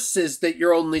reinforces that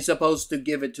you're only supposed to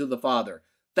give it to the Father.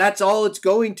 That's all it's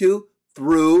going to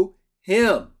through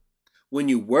him. When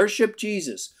you worship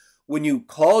Jesus, when you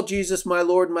call Jesus my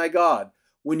Lord, my God,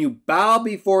 when you bow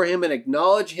before him and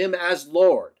acknowledge him as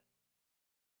Lord,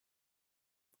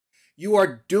 you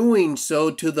are doing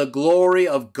so to the glory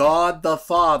of God the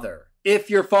Father. If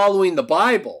you're following the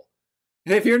Bible.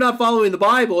 And if you're not following the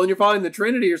Bible and you're following the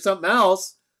Trinity or something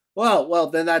else, well,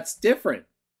 then that's different.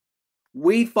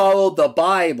 We follow the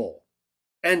Bible.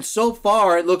 And so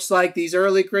far, it looks like these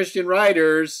early Christian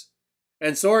writers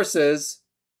and sources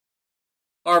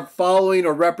are following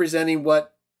or representing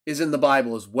what is in the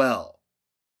Bible as well.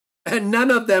 And none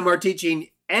of them are teaching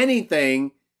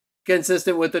anything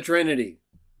consistent with the Trinity.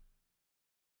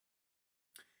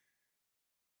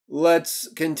 Let's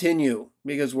continue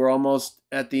because we're almost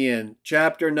at the end.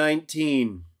 Chapter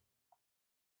 19.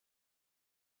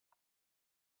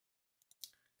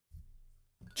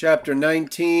 Chapter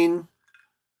 19.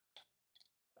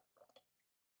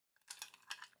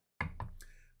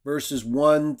 Verses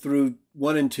 1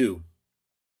 and 2.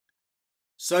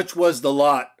 Such was the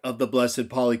lot of the blessed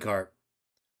Polycarp,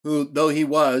 who, though he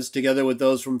was, together with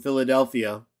those from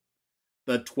Philadelphia,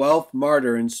 the 12th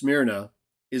martyr in Smyrna,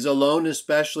 is alone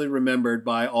especially remembered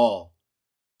by all,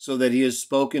 so that he is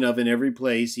spoken of in every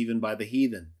place, even by the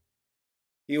heathen.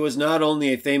 He was not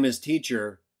only a famous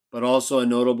teacher, but also a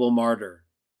notable martyr,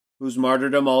 whose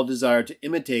martyrdom all desire to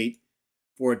imitate,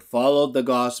 for it followed the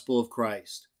gospel of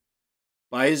Christ.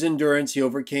 By his endurance he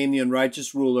overcame the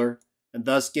unrighteous ruler, and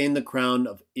thus gained the crown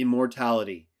of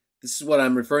immortality. This is what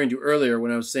I'm referring to earlier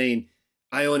when I was saying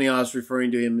Ionios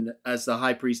referring to him as the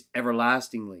high priest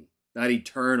everlastingly, not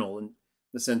eternal in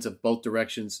the sense of both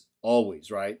directions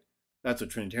always, right? That's what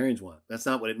Trinitarians want. That's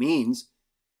not what it means.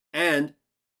 And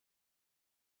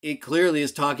it clearly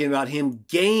is talking about him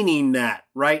gaining that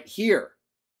right here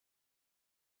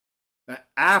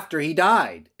after he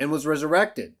died and was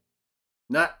resurrected,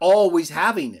 not always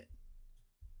having it.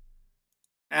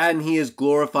 and he is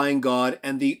glorifying God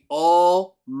and the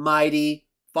Almighty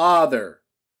Father.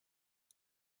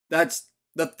 That's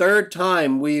the third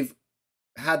time we've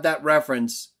had that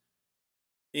reference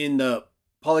in the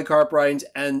Polycarp writings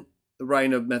and the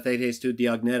writing of Mathetes to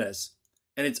Diognetus.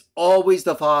 And it's always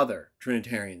the Father,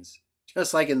 Trinitarians,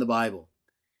 just like in the Bible.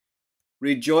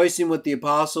 Rejoicing with the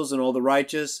apostles and all the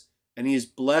righteous, and he is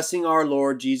blessing our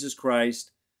Lord Jesus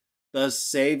Christ, the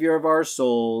Savior of our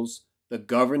souls, the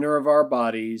governor of our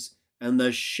bodies, and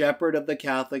the shepherd of the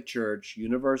Catholic Church,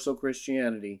 universal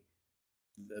Christianity,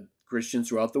 the Christians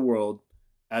throughout the world,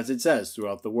 as it says,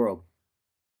 throughout the world.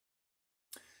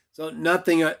 So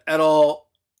nothing at all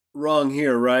wrong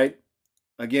here, right?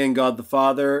 Again, God the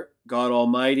Father, God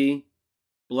Almighty,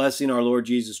 blessing our Lord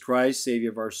Jesus Christ, Savior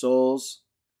of our souls.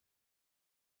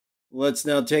 Let's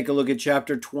now take a look at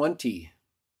chapter 20.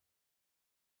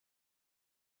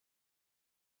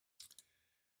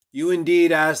 You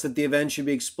indeed ask that the events should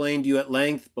be explained to you at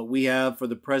length, but we have for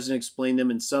the present explained them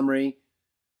in summary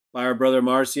by our brother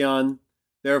Marcion.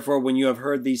 Therefore, when you have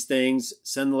heard these things,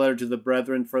 send the letter to the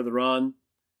brethren further on.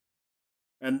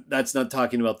 And that's not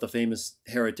talking about the famous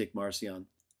heretic Marcion,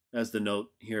 as the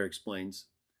note here explains.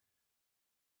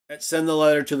 Send the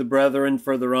letter to the brethren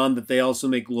further on, that they also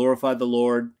may glorify the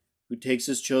Lord, who takes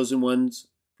his chosen ones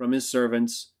from his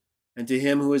servants, and to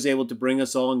him who is able to bring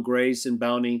us all in grace and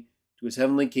bounty to his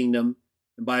heavenly kingdom,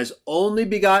 and by his only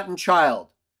begotten child,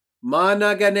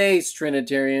 monogenes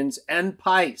Trinitarians and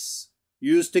Pice,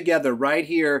 used together right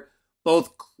here,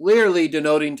 both clearly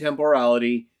denoting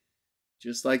temporality,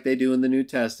 just like they do in the New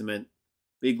Testament.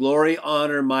 Be glory,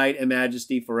 honor, might, and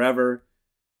majesty forever.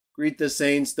 Greet the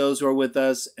saints, those who are with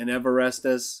us, and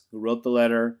Everestus, who wrote the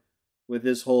letter, with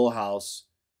his whole house.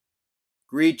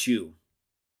 Greet you.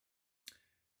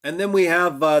 And then we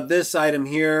have this item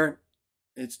here.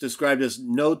 It's described as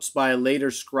notes by a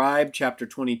later scribe, chapter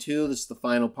 22. This is the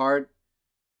final part.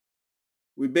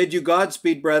 We bid you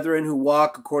Godspeed, brethren, who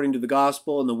walk according to the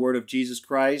gospel and the word of Jesus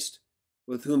Christ,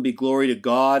 with whom be glory to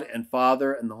God and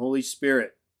Father and the Holy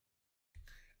Spirit.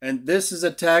 And this is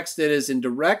a text that is in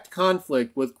direct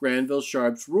conflict with Granville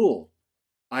Sharp's rule.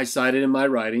 I cited in my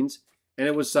writings, and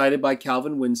it was cited by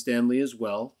Calvin Winstanley as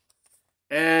well.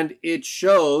 And it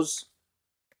shows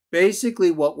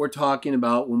basically what we're talking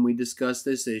about when we discuss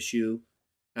this issue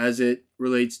as it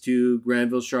relates to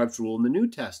Granville Sharp's rule in the New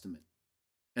Testament.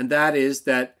 And that is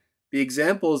that the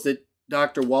examples that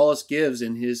Dr. Wallace gives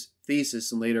in his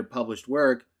thesis and later published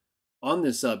work on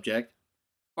this subject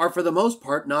are for the most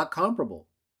part not comparable.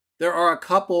 There are a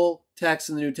couple texts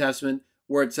in the New Testament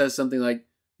where it says something like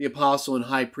the apostle and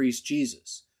high priest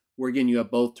Jesus, where again you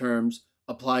have both terms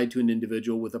applied to an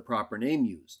individual with a proper name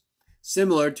used.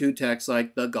 Similar to texts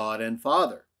like the God and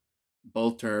Father,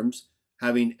 both terms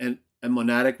having a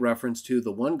monadic reference to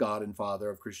the one God and Father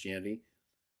of Christianity,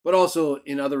 but also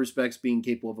in other respects being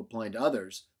capable of applying to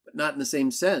others, but not in the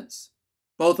same sense.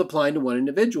 Both applying to one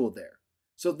individual there.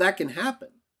 So that can happen.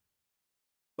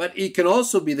 But it can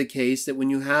also be the case that when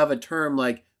you have a term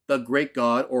like the great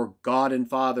God or God and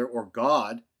Father or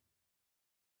God,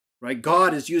 right?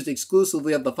 God is used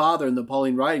exclusively of the Father in the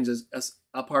Pauline writings as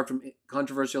apart from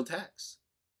controversial texts,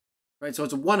 right? So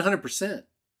it's 100%.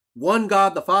 One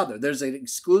God, the Father. There's an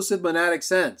exclusive monadic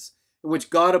sense in which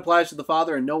God applies to the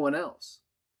Father and no one else.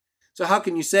 So how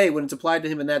can you say when it's applied to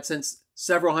him in that sense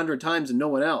several hundred times and no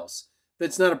one else, that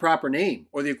it's not a proper name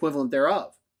or the equivalent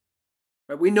thereof?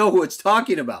 Right? We know who it's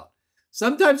talking about.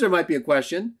 Sometimes there might be a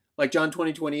question, like John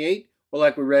 20:28, or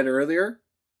like we read earlier,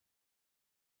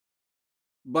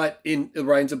 but in the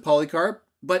writings of Polycarp,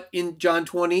 but in John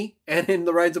 20 and in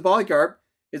the writings of Polycarp,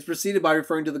 it's preceded by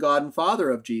referring to the God and Father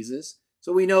of Jesus.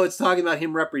 So we know it's talking about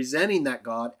him representing that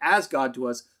God as God to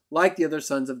us, like the other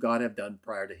sons of God have done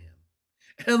prior to him.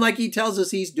 And like he tells us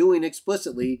he's doing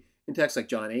explicitly in texts like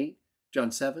John 8,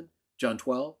 John 7, John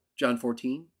 12, John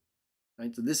 14.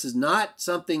 Right? So this is not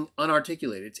something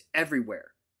unarticulated. It's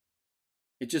everywhere.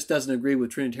 It just doesn't agree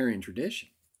with Trinitarian tradition.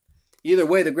 Either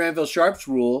way, the Granville Sharp's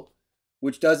rule,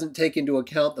 which doesn't take into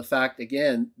account the fact,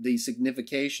 again, the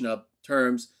signification of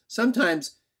terms,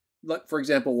 sometimes, like for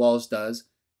example, Wallace does,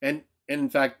 and in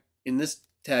fact, in this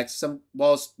text,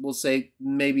 Wallace will say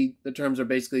maybe the terms are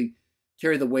basically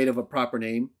carry the weight of a proper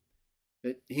name.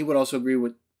 He would also agree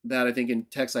with that, I think, in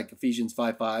texts like Ephesians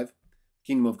 5:5,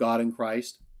 kingdom of God in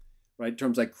Christ, right?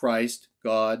 Terms like Christ,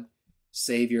 God,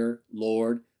 Savior,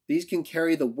 Lord. These can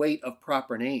carry the weight of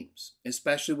proper names,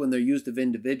 especially when they're used of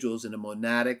individuals in a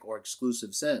monadic or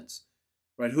exclusive sense,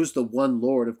 right? Who's the one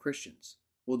Lord of Christians?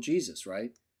 Well, Jesus,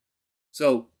 right?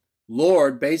 So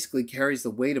Lord basically carries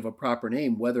the weight of a proper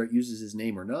name, whether it uses his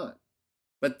name or not.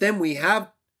 But then we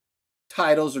have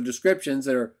titles or descriptions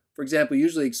that are, for example,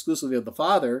 usually exclusively of the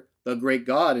Father, the great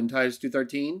God in Titus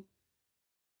 2:13,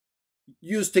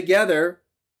 used together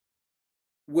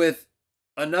with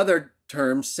another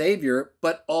term, Savior,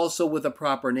 but also with a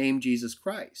proper name, Jesus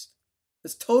Christ.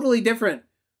 It's totally different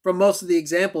from most of the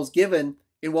examples given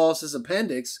in Wallace's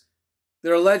appendix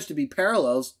that are alleged to be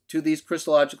parallels to these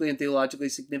Christologically and theologically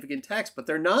significant texts, but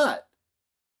they're not.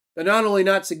 They're not only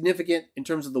not significant in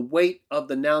terms of the weight of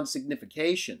the noun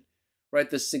signification, right?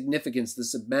 The significance, the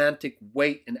semantic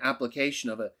weight and application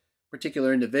of a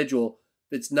particular individual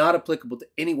that's not applicable to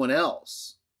anyone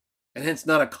else, and hence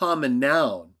not a common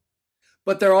noun.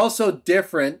 But they're also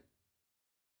different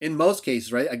in most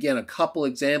cases, right? Again, a couple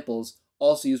examples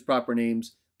also use proper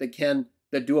names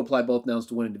that do apply both nouns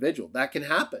to one individual. That can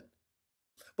happen.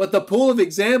 But the pool of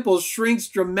examples shrinks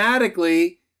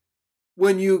dramatically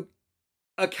when you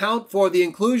account for the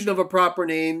inclusion of a proper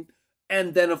name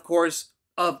and then, of course,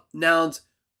 of nouns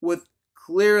with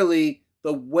clearly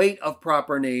the weight of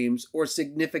proper names or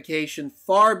signification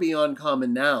far beyond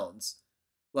common nouns,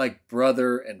 like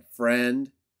brother and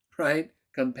friend, right?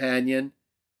 Companion.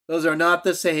 Those are not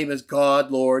the same as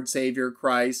God, Lord, Savior,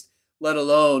 Christ, let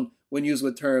alone when used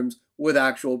with terms with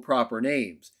actual proper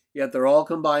names. Yet they're all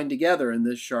combined together in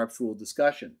this Sharp's rule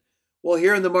discussion. Well,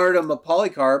 here in the Martyrdom of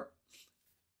Polycarp,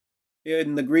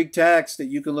 in the Greek text that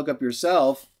you can look up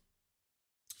yourself,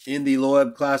 in the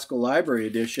Loeb Classical Library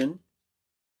edition,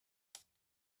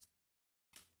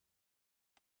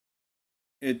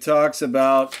 it talks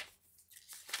about,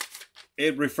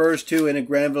 it refers to, in a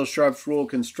Granville Sharp's rule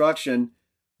construction,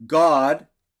 God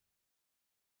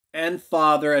and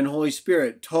Father and Holy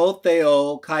Spirit, to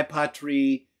Theo kai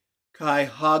patri kai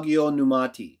hagio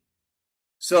pneumati.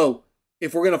 So,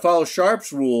 if we're going to follow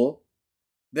Sharp's rule,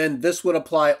 then this would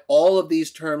apply all of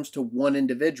these terms to one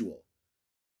individual,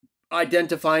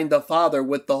 identifying the Father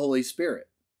with the Holy Spirit.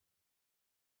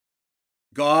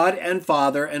 God and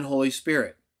Father and Holy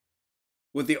Spirit,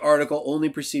 with the article only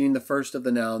preceding the first of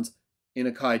the nouns in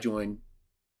a chi-join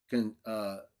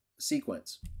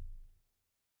sequence.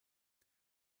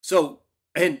 So,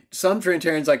 and some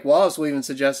Trinitarians like Wallace will even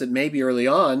suggest that maybe early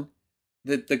on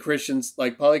that the Christians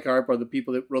like Polycarp, or the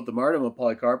people that wrote the Martyrdom of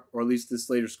Polycarp, or at least this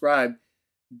later scribe,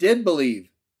 did believe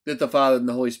that the Father and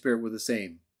the Holy Spirit were the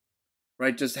same,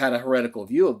 right? Just had a heretical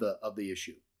view of the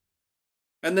issue.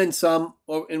 And then some,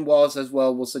 in Wallace as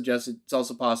well, will suggest it's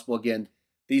also possible, again,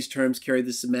 these terms carry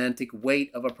the semantic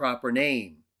weight of a proper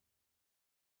name.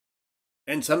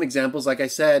 And some examples, like I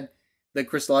said, the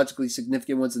Christologically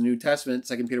significant ones in the New Testament,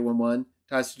 2 Peter 1:1,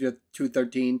 Titus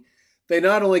 2:13, they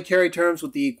not only carry terms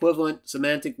with the equivalent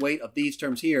semantic weight of these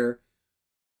terms here,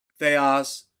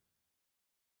 Theos,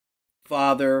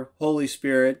 Father, Holy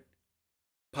Spirit,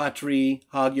 Patri,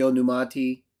 Hagio,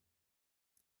 Pneumati.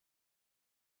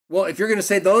 Well, if you're going to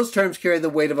say those terms carry the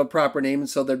weight of a proper name, and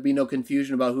so there'd be no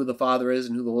confusion about who the Father is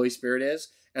and who the Holy Spirit is,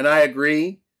 and I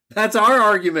agree, that's our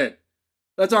argument.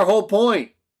 That's our whole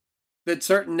point, that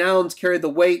certain nouns carry the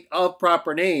weight of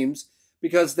proper names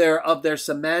because they're of their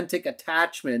semantic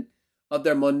attachment, of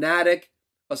their monadic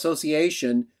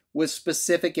association with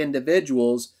specific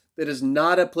individuals that is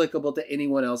not applicable to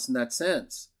anyone else in that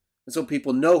sense. And so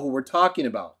people know who we're talking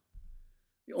about.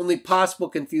 The only possible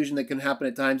confusion that can happen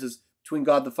at times is between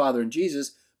God the Father and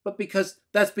Jesus, but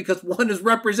that's because one is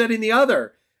representing the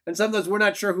other. And sometimes we're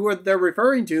not sure who they're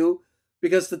referring to,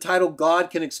 because the title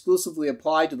God can exclusively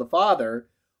apply to the Father,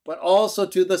 but also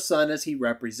to the Son as he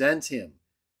represents him.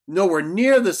 Nowhere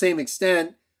near the same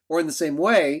extent or in the same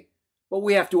way, but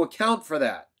we have to account for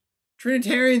that.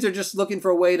 Trinitarians are just looking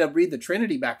for a way to read the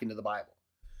Trinity back into the Bible.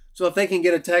 So if they can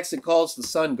get a text that calls the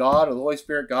Son God or the Holy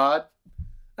Spirit God,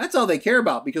 that's all they care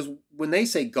about, because when they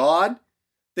say God,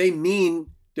 they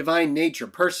mean divine nature,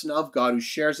 person of God who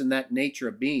shares in that nature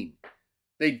of being.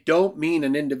 They don't mean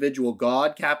an individual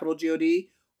God, capital G-O-D,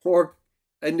 or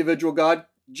individual God,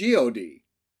 G-O-D.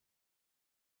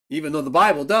 Even though the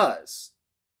Bible does,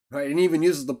 right? And even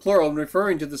uses the plural in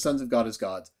referring to the sons of God as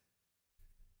gods.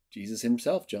 Jesus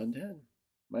himself, John 10,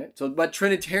 right? So, but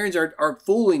Trinitarians are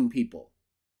fooling people.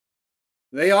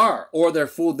 They are, or they're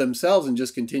fooled themselves and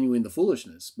just continuing the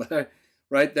foolishness. But,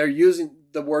 right? They're using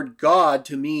the word God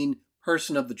to mean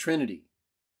person of the Trinity,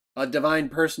 a divine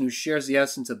person who shares the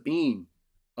essence of being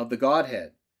of the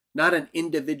Godhead, not an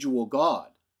individual God.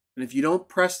 And if you don't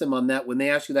press them on that when they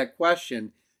ask you that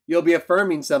question, you'll be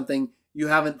affirming something you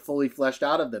haven't fully fleshed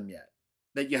out of them yet,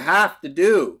 that you have to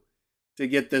do to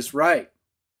get this right.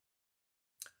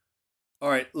 All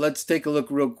right, let's take a look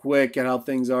real quick at how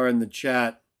things are in the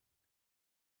chat.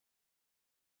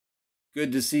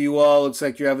 Good to see you all. Looks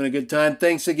like you're having a good time.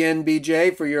 Thanks again,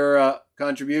 BJ, for your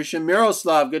contribution.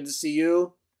 Miroslav, good to see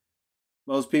you.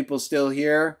 Most people still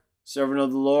here. Servant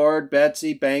of the Lord,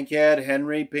 Betsy, Bankhead,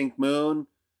 Henry, Pink Moon.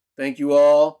 Thank you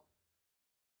all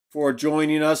for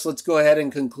joining us. Let's go ahead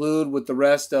and conclude with the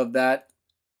rest of that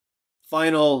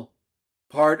final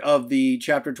part of the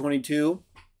chapter 22.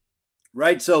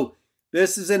 Right, so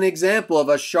this is an example of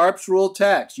a Sharp's rule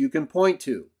text you can point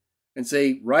to and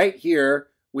say, right here,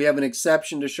 we have an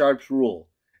exception to Sharp's rule.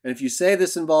 And if you say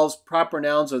this involves proper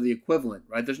nouns or the equivalent,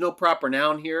 right? There's no proper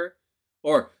noun here,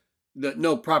 or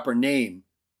no proper name,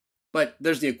 but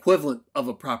there's the equivalent of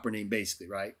a proper name, basically,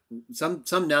 right?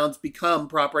 Some nouns become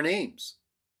proper names,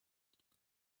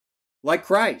 like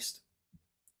Christ,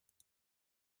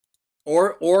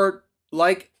 or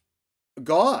like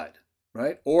God,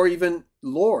 right? Or even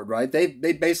Lord, right? They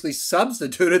basically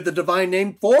substituted the divine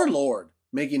name for Lord,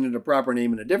 making it a proper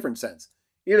name in a different sense.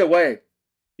 Either way,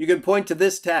 you can point to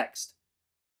this text,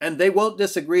 and they won't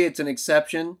disagree it's an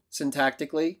exception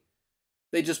syntactically.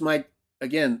 They just might,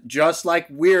 again, just like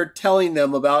we're telling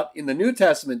them about in the New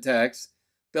Testament text,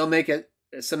 they'll make a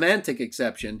semantic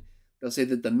exception. They'll say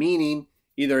that the meaning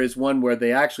either is one where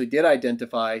they actually did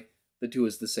identify the two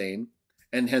as the same,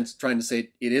 and hence trying to say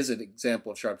it is an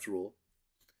example of Sharp's rule,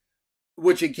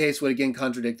 which in case would again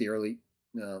contradict the early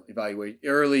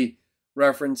early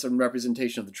reference and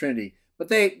representation of the Trinity. But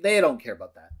they don't care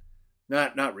about that.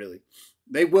 Not really.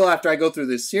 They will after I go through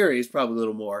this series, probably a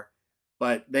little more,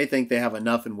 but they think they have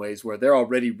enough in ways where they're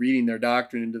already reading their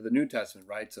doctrine into the New Testament,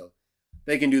 right? So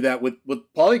they can do that with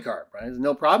Polycarp, right? There's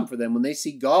no problem for them. When they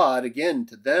see God, again,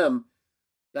 to them,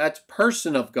 that's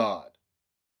person of God.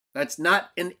 That's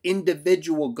not an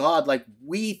individual God like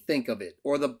we think of it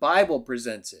or the Bible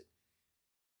presents it.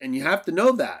 And you have to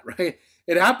know that, right?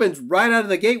 It happens right out of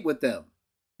the gate with them.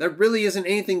 There really isn't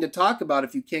anything to talk about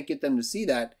if you can't get them to see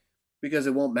that, because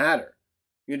it won't matter.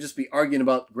 You'll just be arguing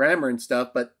about grammar and stuff,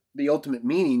 but the ultimate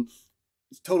meaning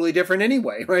is totally different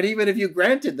anyway, right? Even if you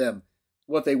granted them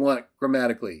what they want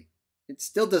grammatically, it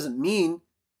still doesn't mean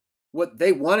what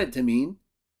they want it to mean.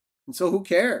 And so who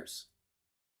cares?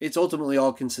 It's ultimately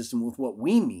all consistent with what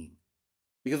we mean,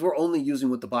 because we're only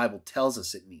using what the Bible tells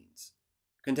us it means,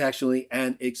 contextually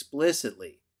and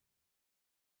explicitly.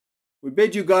 We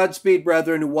bid you Godspeed,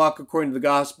 brethren, who walk according to the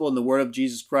gospel and the word of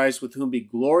Jesus Christ, with whom be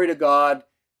glory to God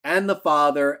and the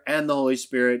Father and the Holy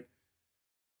Spirit,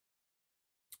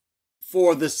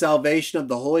 for the salvation of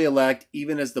the holy elect,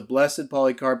 even as the blessed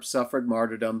Polycarp suffered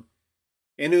martyrdom,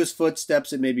 in whose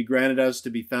footsteps it may be granted us to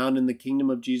be found in the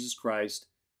kingdom of Jesus Christ.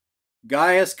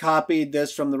 Gaius copied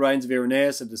this from the writings of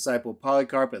Irenaeus, a disciple of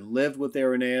Polycarp, and lived with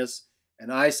Irenaeus,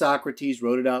 and I, Socrates,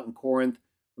 wrote it out in Corinth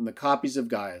from the copies of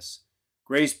Gaius.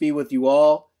 Grace be with you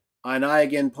all. And I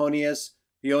again, Pionius,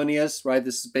 right?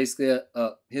 This is basically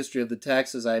a history of the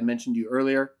text, as I mentioned to you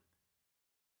earlier.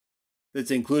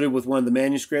 That's included with one of the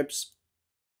manuscripts.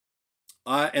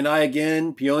 And I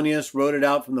again, Pionius, wrote it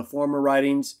out from the former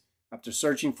writings after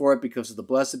searching for it because of the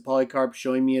blessed Polycarp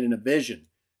showing me it in a vision.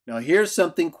 Now here's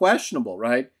something questionable,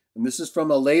 right? And this is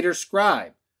from a later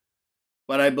scribe.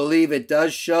 But I believe it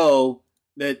does show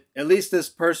that at least this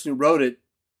person who wrote it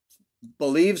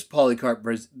believes Polycarp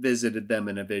visited them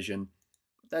in a vision.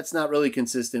 But that's not really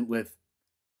consistent with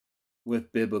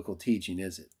biblical teaching,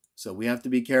 is it? So we have to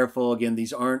be careful. Again,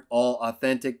 these aren't all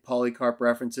authentic Polycarp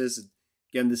references.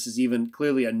 Again, this is even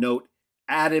clearly a note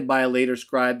added by a later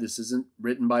scribe. This isn't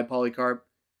written by Polycarp,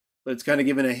 but it's kind of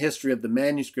given a history of the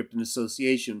manuscript in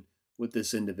association with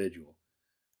this individual,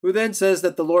 who then says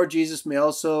that the Lord Jesus may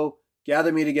also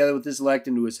gather me together with his elect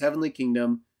into his heavenly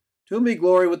kingdom, to whom be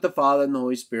glory with the Father and the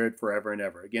Holy Spirit forever and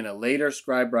ever. Again, a later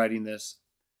scribe writing this,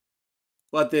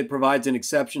 but it provides an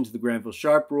exception to the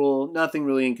Granville-Sharp rule. Nothing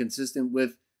really inconsistent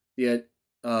with the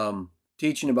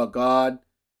teaching about God,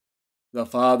 the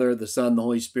Father, the Son, the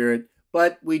Holy Spirit.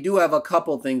 But we do have a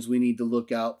couple things we need to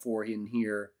look out for in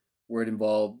here, where it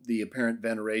involved the apparent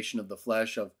veneration of the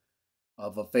flesh of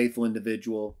a faithful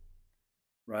individual,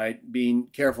 right? Being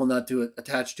careful not to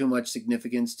attach too much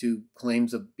significance to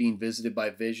claims of being visited by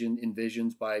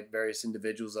visions by various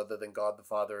individuals other than God the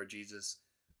Father or Jesus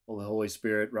or the Holy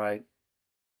Spirit, right?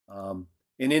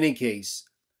 In any case,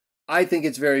 I think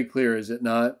it's very clear, is it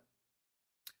not,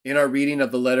 in our reading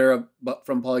of the letter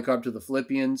from Polycarp to the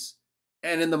Philippians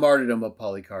and in the Martyrdom of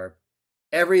Polycarp,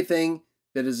 everything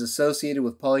that is associated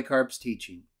with Polycarp's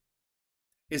teaching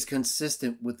is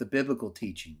consistent with the biblical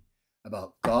teaching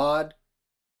about God,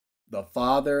 the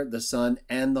Father, the Son,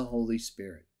 and the Holy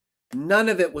Spirit. None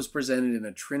of it was presented in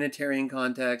a Trinitarian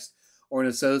context or an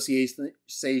association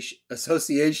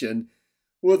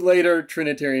with later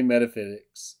Trinitarian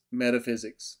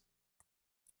metaphysics,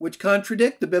 which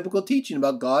contradict the biblical teaching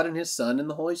about God and his Son and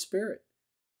the Holy Spirit.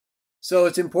 So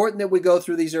it's important that we go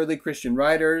through these early Christian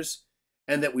writers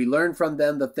and that we learn from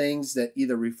them the things that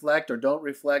either reflect or don't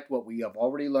reflect what we have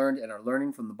already learned and are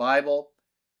learning from the Bible,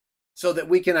 so that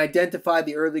we can identify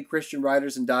the early Christian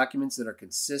writers and documents that are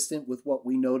consistent with what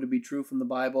we know to be true from the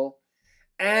Bible,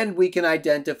 and we can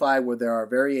identify where there are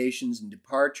variations and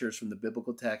departures from the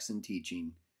biblical text and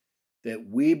teaching that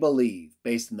we believe,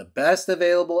 based on the best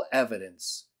available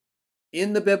evidence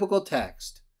in the biblical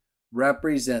text,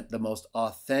 represent the most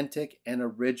authentic and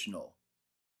original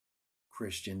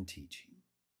Christian teaching.